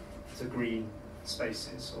access to green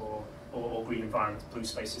spaces or green environments, blue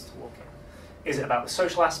spaces to walk in? Is it about the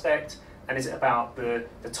social aspect? And is it about the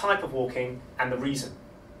type of walking and the reason?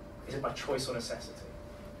 Is it by choice or necessity?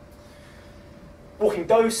 Walking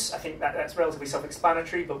dose, I think that's relatively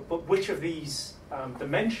self-explanatory, but which of these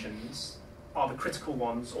dimensions are the critical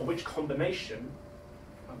ones, or which combination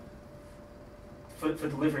for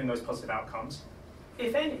delivering those positive outcomes,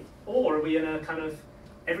 if any? Or are we in a kind of,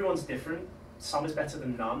 everyone's different, some is better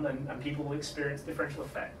than none, and people will experience differential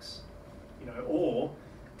effects? You know, or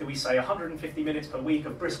do we say 150 minutes per week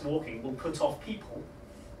of brisk walking will put off people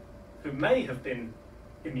who may have been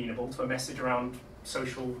amenable to a message around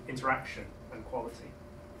social interaction and quality?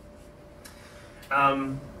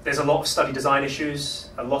 There's a lot of study design issues.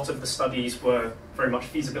 A lot of the studies were very much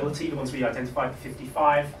feasibility, the ones we identified, the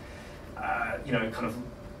 55, you know, kind of,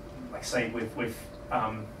 like say, with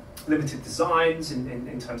limited designs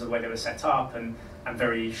in terms of the way they were set up, and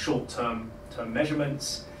very short-term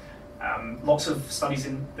measurements. Lots of studies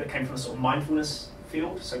that came from a sort of mindfulness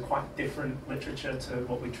field, so quite different literature to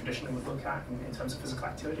what we traditionally would look at in terms of physical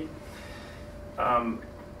activity.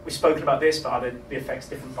 We've spoken about this, but are the effects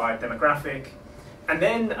different by demographic? And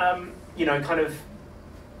then, you know, kind of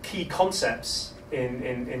key concepts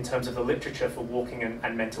in terms of the literature for walking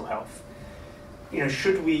and mental health. You know,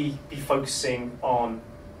 should we be focusing on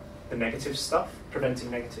the negative stuff,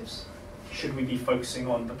 preventing negatives? Should we be focusing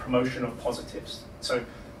on the promotion of positives? So,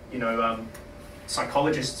 you know,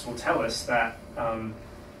 psychologists will tell us that,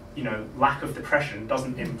 you know, lack of depression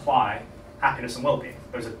doesn't imply happiness and well-being.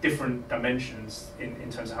 Those are different dimensions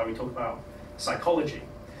in terms of how we talk about psychology.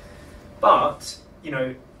 But, you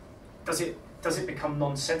know, does it become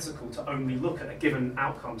nonsensical to only look at a given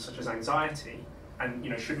outcome such as anxiety? And,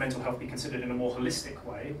 you know, should mental health be considered in a more holistic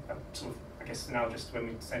way? Sort of, I guess now just when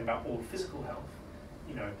we say about all physical health,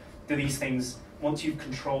 you know, do these things, once you've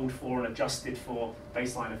controlled for and adjusted for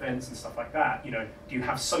baseline events and stuff like that, you know, do you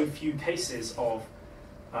have so few cases of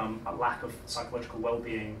a lack of psychological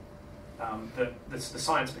well-being that the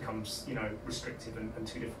science becomes, you know, restrictive and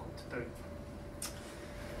too difficult to do?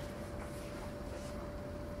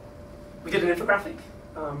 We did an infographic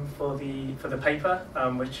for the paper,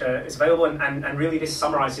 which is available, and really this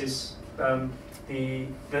summarises the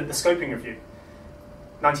scoping review.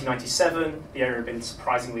 1997, the area had been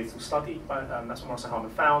surprisingly little studied, but that's what Morris and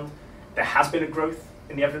Harman found. There has been a growth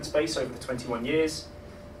in the evidence base over the 21 years.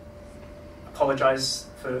 Apologise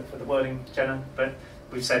for the wording, Jenna, but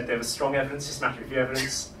we've said there was strong evidence, systematic review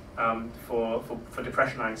evidence for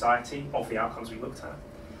depression and anxiety of the outcomes we looked at.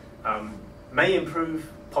 May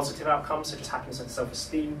improve positive outcomes such as happiness and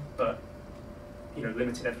self-esteem, but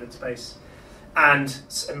limited evidence base, and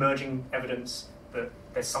emerging evidence that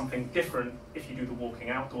there's something different if you do the walking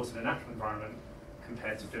outdoors in a natural environment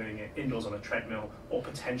compared to doing it indoors on a treadmill, or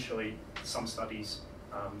potentially some studies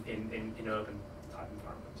in urban type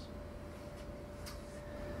environments.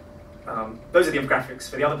 Those are the infographics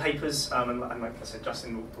for the other papers, and like I said,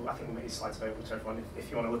 Justin, I think we'll make these slides available to everyone if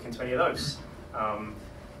you want to look into any of those.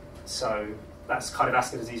 So that's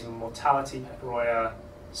cardiovascular disease and mortality, Pepperoya,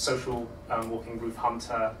 social walking, Ruth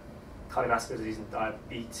Hunter, cardiovascular disease and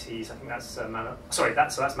diabetes. I think that's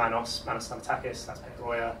that's Manos Stamatakis, that's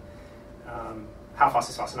Pepperoya. How fast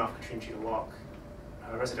is fast enough? Katrine Tudor-Locke.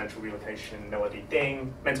 Residential relocation, Melody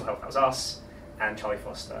Ding. Mental health, that was us. And Charlie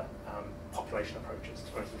Foster, population approaches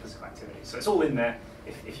to growth and physical activity. So it's all in there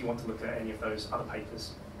if you want to look at any of those other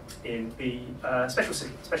papers in the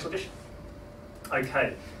special edition.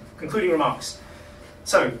 Okay, concluding remarks.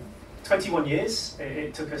 So 21 years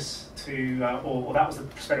it took us to, or that was the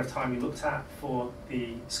perspective of time we looked at for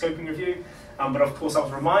the scoping review. But of course I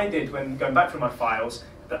was reminded when going back through my files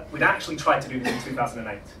that we'd actually tried to do this in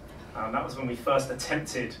 2008. That was when we first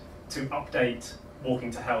attempted to update Walking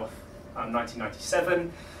to Health,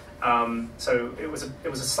 1997. So it was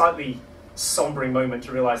a slightly sombering moment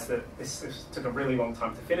to realise that this took a really long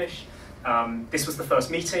time to finish. This was the first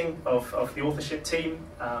meeting of the authorship team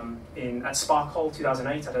at Sparkle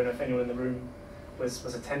 2008. I don't know if anyone in the room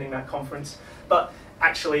was attending that conference, but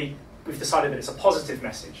actually we've decided that it's a positive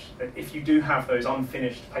message, that if you do have those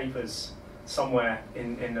unfinished papers somewhere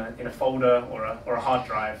in a folder or a hard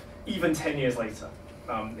drive, even 10 years later,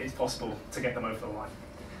 it's possible to get them over the line.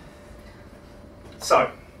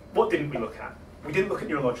 So, what didn't we look at? We didn't look at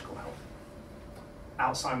neurological health,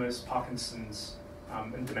 Alzheimer's, Parkinson's,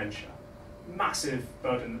 and dementia. Massive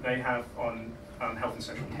burden that they have on health and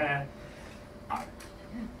social care.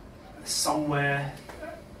 Somewhere,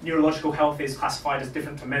 neurological health is classified as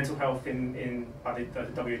different to mental health by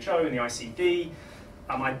the WHO and the ICD.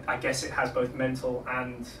 I guess it has both mental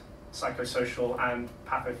and psychosocial and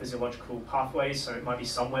pathophysiological pathways, so it might be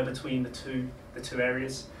somewhere between the two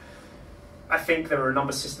areas. I think there are a number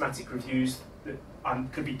of systematic reviews that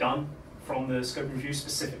could be done from the scope review,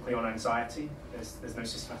 specifically on anxiety. There's no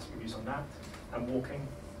systematic reviews on that, and walking.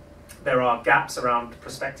 There are gaps around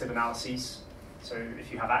prospective analyses, so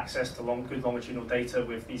if you have access to good longitudinal data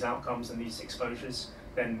with these outcomes and these exposures,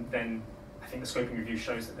 then I think the scoping review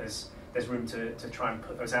shows that there's room to try and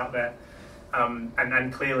put those out there.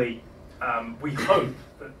 And clearly, we hope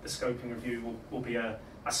that the scoping review will be a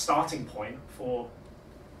starting point for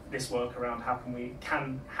this work around how can we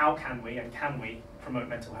promote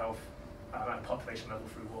mental health at a population level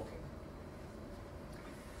through walking.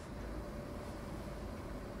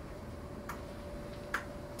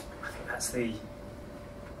 I think that's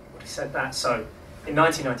what he said that. So in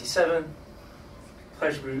 1997,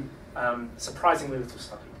 pleasure group, surprisingly little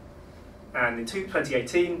studied. And in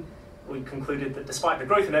 2018, we concluded that despite the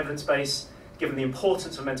growth in evidence base, given the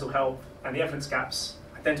importance of mental health and the evidence gaps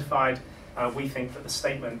identified, we think that the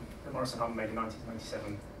statement that Morris and Harman made in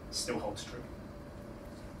 1997 still holds true.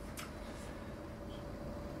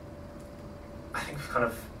 I think we've kind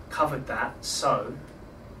of covered that, so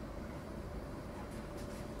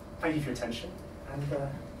thank you for your attention, and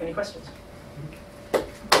any questions?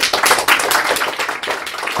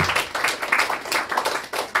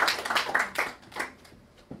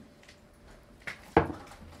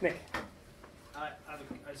 Nick? I have a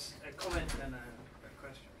comment and a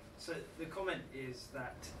question. So the comment is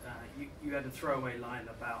that you had a throwaway line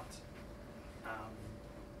about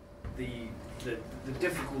the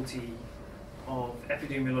difficulty of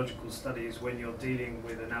epidemiological studies when you're dealing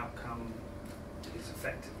with an outcome that is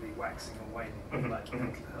effectively waxing and waning, like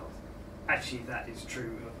mental health. Actually, that is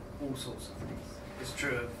true of all sorts of things. It's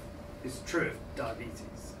true of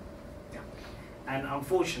diabetes. Yeah. And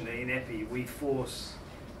unfortunately, in epi, we force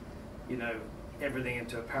everything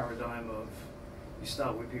into a paradigm of you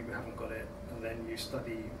start with people who haven't got it, and then you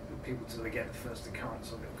study people till they get the first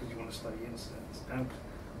occurrence of it because you want to study incidents. And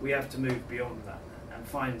we have to move beyond that and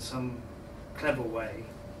find some clever way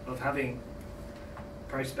of having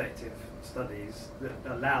prospective studies that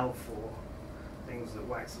allow for things that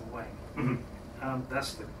wax and wane. Mm-hmm.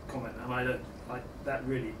 That's the comment, and that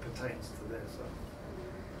really pertains to this.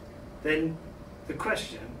 Then the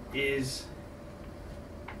question is,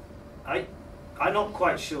 I'm not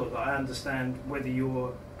quite sure that I understand whether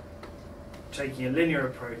you're taking a linear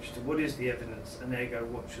approach to what is the evidence and ergo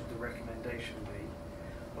what should the recommendation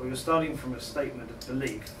be, or you're starting from a statement of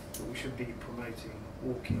belief that we should be promoting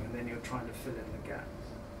walking and then you're trying to fill in the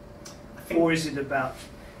gaps. Or is it about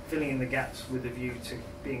filling in the gaps with a view to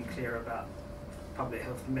being clear about public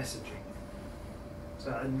health messaging?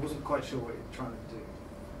 So I wasn't quite sure what you're trying to do.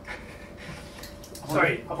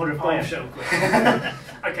 Sorry, I wonder if I am.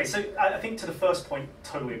 Okay, so I think to the first point,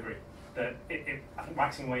 totally agree. That I think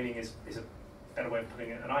waxing and waning is a better way of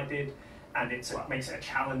putting it than I did, and it makes it a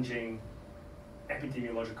challenging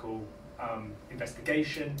epidemiological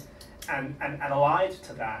investigation, and allied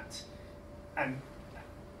to that, and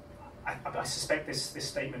I suspect this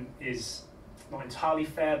statement is not entirely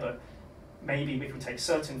fair, but maybe if we take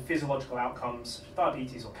certain physiological outcomes, such as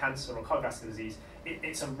diabetes or cancer or cardiovascular disease,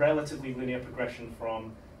 it's a relatively linear progression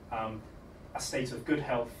from a state of good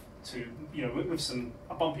health to, with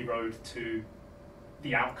a bumpy road to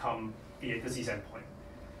the outcome, the disease endpoint.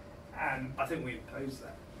 And I think we impose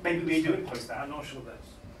that. Maybe we do impose that. I'm not sure that's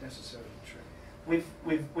necessarily true.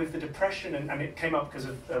 With the depression, and it came up because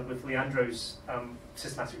of with Leandro's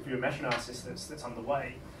systematic review and meta-analysis that's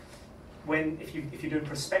underway. If you're doing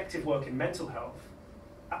prospective work in mental health,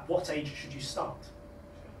 at what age should you start?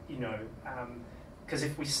 Because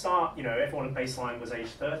if we start, everyone at baseline was age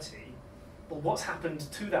 30, well, what's happened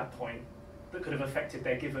to that point that could have affected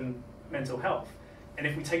their given mental health? And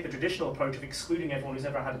if we take the traditional approach of excluding everyone who's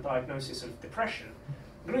ever had a diagnosis of depression,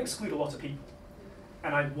 we're going to exclude a lot of people.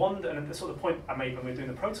 And I wonder, and the sort of point I made when we were doing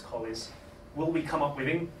the protocol is, will we come up with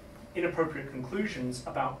inappropriate conclusions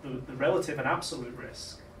about the relative and absolute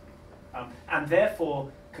risk, and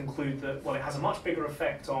therefore conclude that, well, it has a much bigger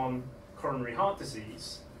effect on coronary heart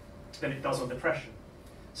disease than it does on depression.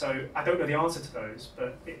 So I don't know the answer to those,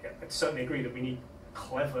 but I certainly agree that we need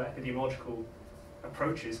clever epidemiological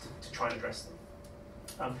approaches to try and address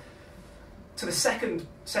them. To the second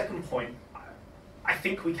point, I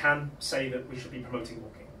think we can say that we should be promoting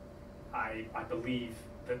walking. I believe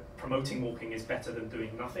that promoting walking is better than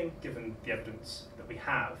doing nothing, given the evidence that we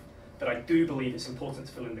have. But I do believe it's important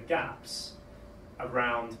to fill in the gaps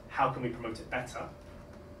around how can we promote it better,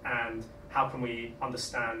 and how can we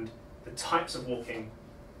understand the types of walking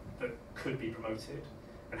that could be promoted,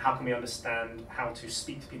 and how can we understand how to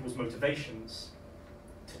speak to people's motivations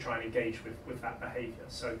to try and engage with that behaviour.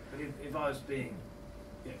 So, but if I was being,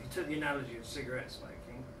 if you took the analogy of cigarette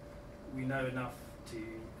smoking, we know enough to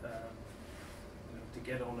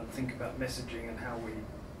get on and think about messaging and how we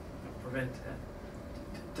prevent it.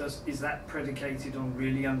 Is that predicated on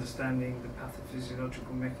really understanding the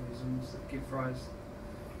pathophysiological mechanisms that give rise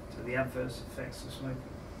to the adverse effects of smoking?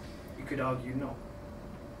 You could argue not.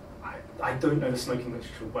 I don't know the smoking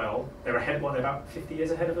literature well. They're ahead, they're about 50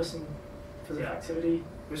 years ahead of us in physical activity.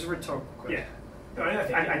 It was a rhetorical question.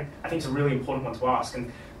 Yeah. I think it's a really important one to ask,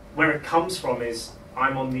 and where it comes from is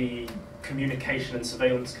I'm on the Communication and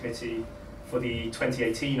Surveillance Committee for the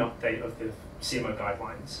 2018 update of the CMO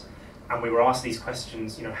guidelines, and we were asked these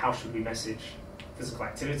questions, how should we message physical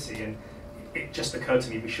activity, and it just occurred to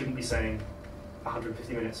me we shouldn't be saying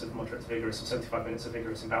 150 minutes of moderate to vigorous or 75 minutes of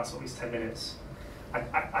vigorous in bouts of at least 10 minutes.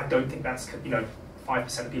 I don't think that's,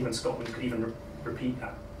 5% of people in Scotland could even repeat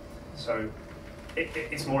that. So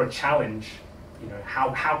it's more a challenge,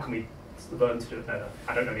 how can we learn to do it better?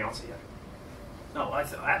 I don't know the answer yet. No, I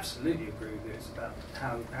absolutely agree with you. It's about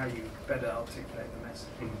how you better articulate the message.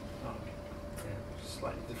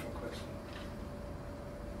 Slightly different question.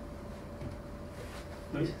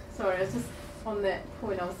 Louise? Sorry, I was just on that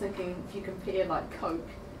point. I was thinking if you compare like Coke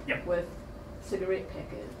with cigarette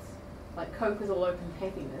packets, like Coke is all open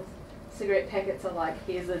happiness. Cigarette packets are like,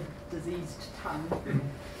 here's a diseased tongue.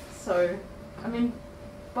 So, I mean,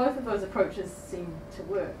 both of those approaches seem to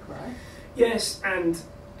work, right? Yes, and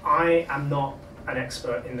I am not an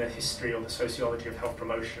expert in the history or the sociology of health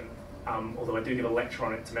promotion, although I do give a lecture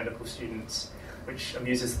on it to medical students, which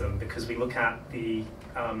amuses them because we look at the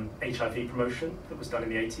HIV promotion that was done in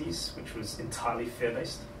the 80s, which was entirely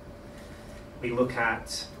fear-based. We look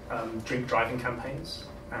at drink driving campaigns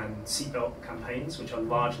and seatbelt campaigns, which are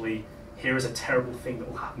largely, here is a terrible thing that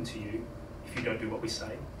will happen to you if you don't do what we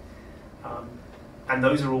say. And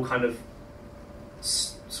those are all kind of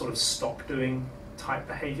sort of stop doing type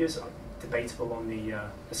behaviours, debatable on the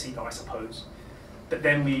CEDAR, I suppose. But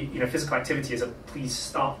then physical activity is a please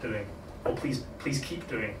start doing, or please keep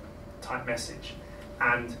doing type message.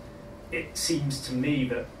 And it seems to me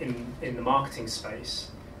that in the marketing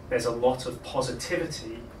space, there's a lot of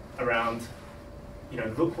positivity around,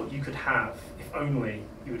 look what you could have if only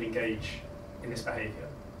you would engage in this behaviour.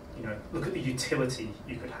 look at the utility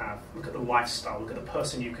you could have, look at the lifestyle, look at the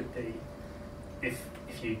person you could be if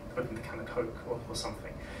you opened a can of Coke or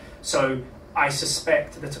something. So I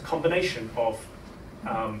suspect that a combination of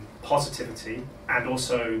positivity and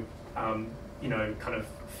also kind of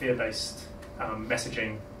fear-based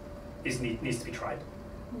messaging needs to be tried.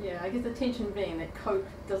 Yeah, I guess the tension being that Coke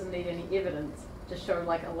doesn't need any evidence to show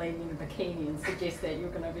like a lady in a bikini and suggest that you're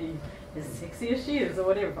going to be as sexy as she is or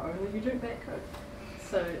whatever, if only you drink that Coke.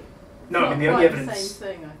 So no, I mean the only evidence the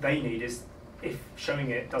same thing, they need is if showing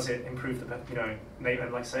it, does it improve the,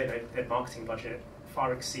 and like I say, their marketing budget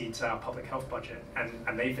far exceeds our public health budget,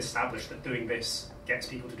 and they've established that doing this gets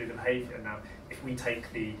people to do the behaviour. Now, if we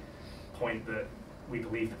take the point that we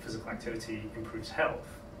believe that physical activity improves health,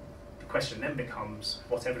 the question then becomes,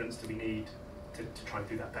 what evidence do we need to try and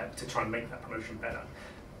do that better, to try and make that promotion better?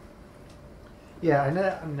 Yeah,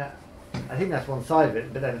 I think that's one side of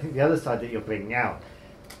it, but then I think the other side that you're bringing out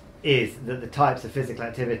is that the types of physical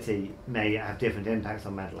activity may have different impacts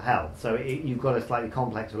on mental health. So you've got a slightly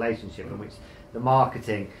complex relationship in which the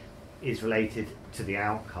marketing is related to the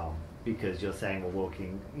outcome, because you're saying, well,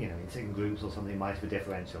 walking, in certain groups or something might have a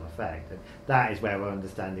differential effect, and that is where our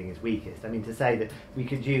understanding is weakest. I mean, to say that we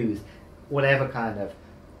could use whatever kind of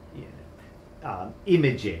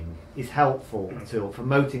imaging is helpful to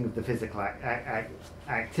promoting the physical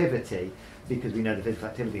activity, because we know the physical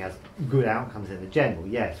activity has good outcomes in the general,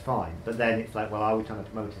 yes, fine. But then it's like, well, are we trying to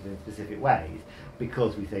promote it in specific ways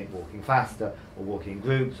because we think walking faster or walking in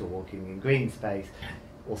groups or walking in green space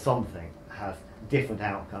or something has different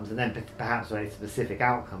outcomes, and then perhaps very specific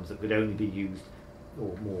outcomes that could only be used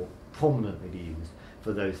or more prominently be used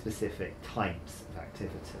for those specific types of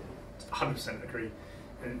activity. 100% agree.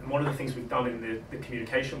 And one of the things we've done in the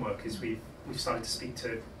communication work is we've started to speak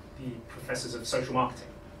to the professors of social marketing.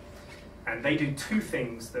 And they do two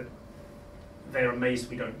things that they're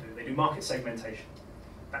amazed we don't do. They do market segmentation.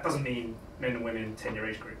 That doesn't mean men and women in 10-year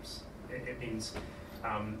age groups. It means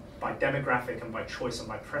by demographic and by choice and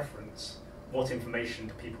by preference, what information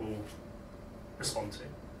do people respond to?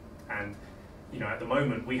 And at the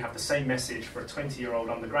moment, we have the same message for a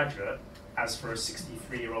 20-year-old undergraduate as for a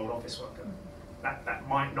 63-year-old office worker. That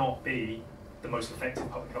might not be the most effective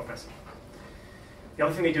public health message. The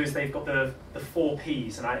other thing they do is they've got the 4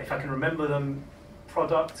 Ps, and if I can remember them: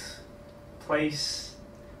 product, place,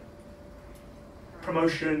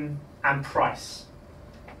 promotion, and price.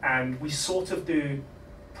 And we sort of do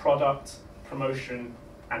product, promotion,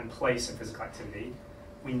 and place in physical activity.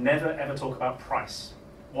 We never ever talk about price.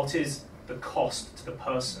 What is the cost to the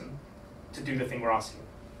person to do the thing we're asking?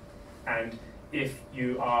 And if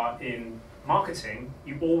you are in marketing,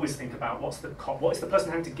 you always think about what is the person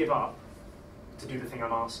having to give up to do the thing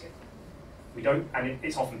I'm asking. We don't, and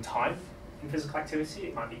it's often time in physical activity.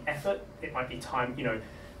 It might be effort. It might be time.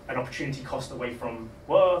 An opportunity cost away from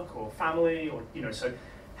work or family, or So,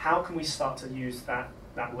 how can we start to use that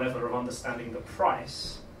lever of understanding the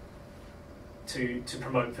price to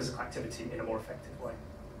promote physical activity in a more effective way?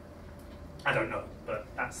 I don't know, but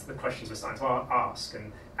that's the questions we're starting to ask,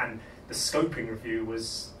 and the scoping review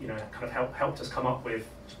was, kind of helped us come up with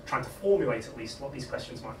trying to formulate at least what these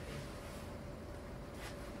questions might be.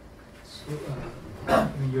 So,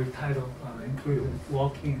 your title included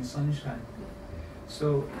Walking in Sunshine.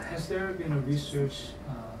 So, has there been a research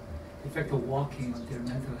effect of walking on their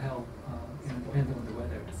mental health, depending on the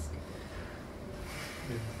weather?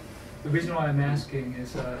 The reason why I'm asking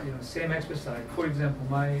is, same exercise. For example,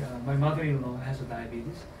 my mother-in-law has a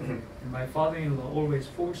diabetes, and my father-in-law always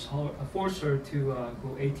force her to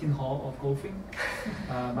go 18 hole of golfing.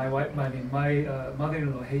 My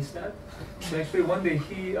mother-in-law hates that. So actually, one day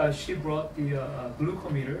she brought the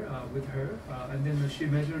glucometer with her, and then she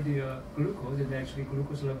measured the glucose, and actually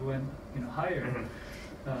glucose level went higher.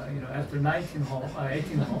 After 18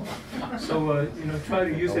 hole. So, try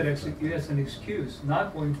to use it as an excuse,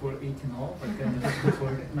 not going for 18 hole, but then just go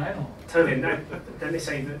for 9 hole. Totally. Then they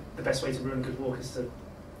say that the best way to ruin a good walk is to,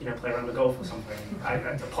 play around the golf or something. I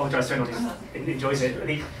apologise to anyone who enjoys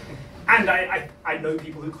it. And I know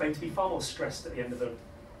people who claim to be far more stressed at the end of a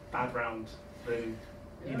bad round than,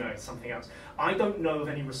 something else. I don't know of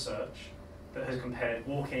any research that has compared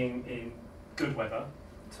walking in good weather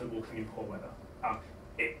to walking in poor weather.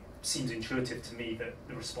 It seems intuitive to me that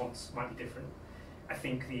the response might be different. I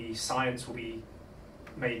think the science will be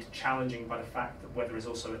made challenging by the fact that weather is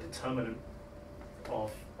also a determinant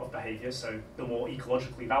of behaviour. So the more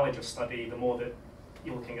ecologically valid your study, the more that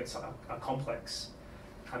you're looking at a complex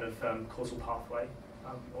kind of causal pathway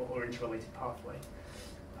or interrelated pathway.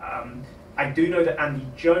 I do know that Andy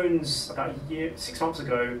Jones, about 6 months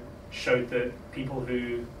ago, showed that people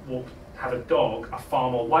who have a dog are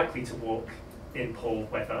far more likely to walk in poor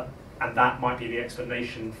weather, and that might be the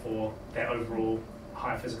explanation for their overall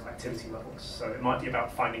higher physical activity levels. So it might be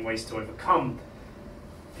about finding ways to overcome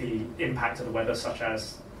the impact of the weather, such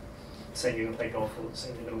as saying you're going to play golf or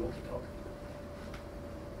saying you're going to walk your dog.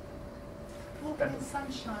 Walking in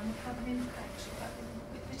sunshine have an impact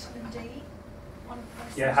with vitamin D on a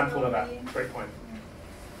person's Yeah, I hadn't thought of well-being. that. Great point.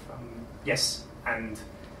 Yes, and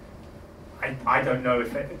I don't know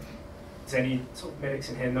if does any sort of medics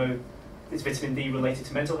in here know, is vitamin D related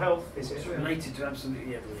to mental health? Is It's it related to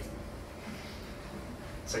absolutely everything.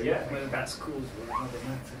 So yeah, Whether that's caused or another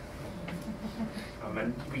matter.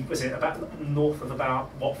 and was it about north of about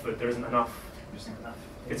Watford? There isn't enough Enough.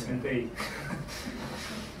 vitamin D.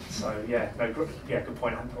 So yeah, no, good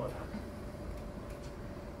point. I hadn't thought of that.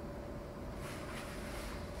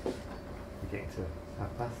 We're getting to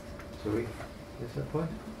 1:30. Shall we get to that point?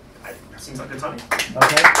 Seems like a good time.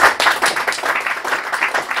 Okay.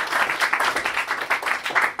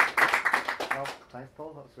 Well, thanks,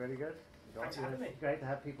 Paul. That was really good. Thanks for having me. Great to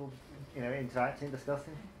have people, interacting,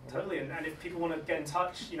 discussing. Totally, and if people want to get in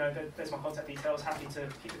touch, there's my contact details. Happy to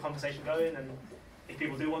keep the conversation going, and if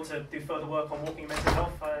people do want to do further work on walking and mental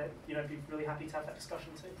health, be really happy to have that discussion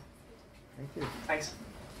too. Thank you. Thanks.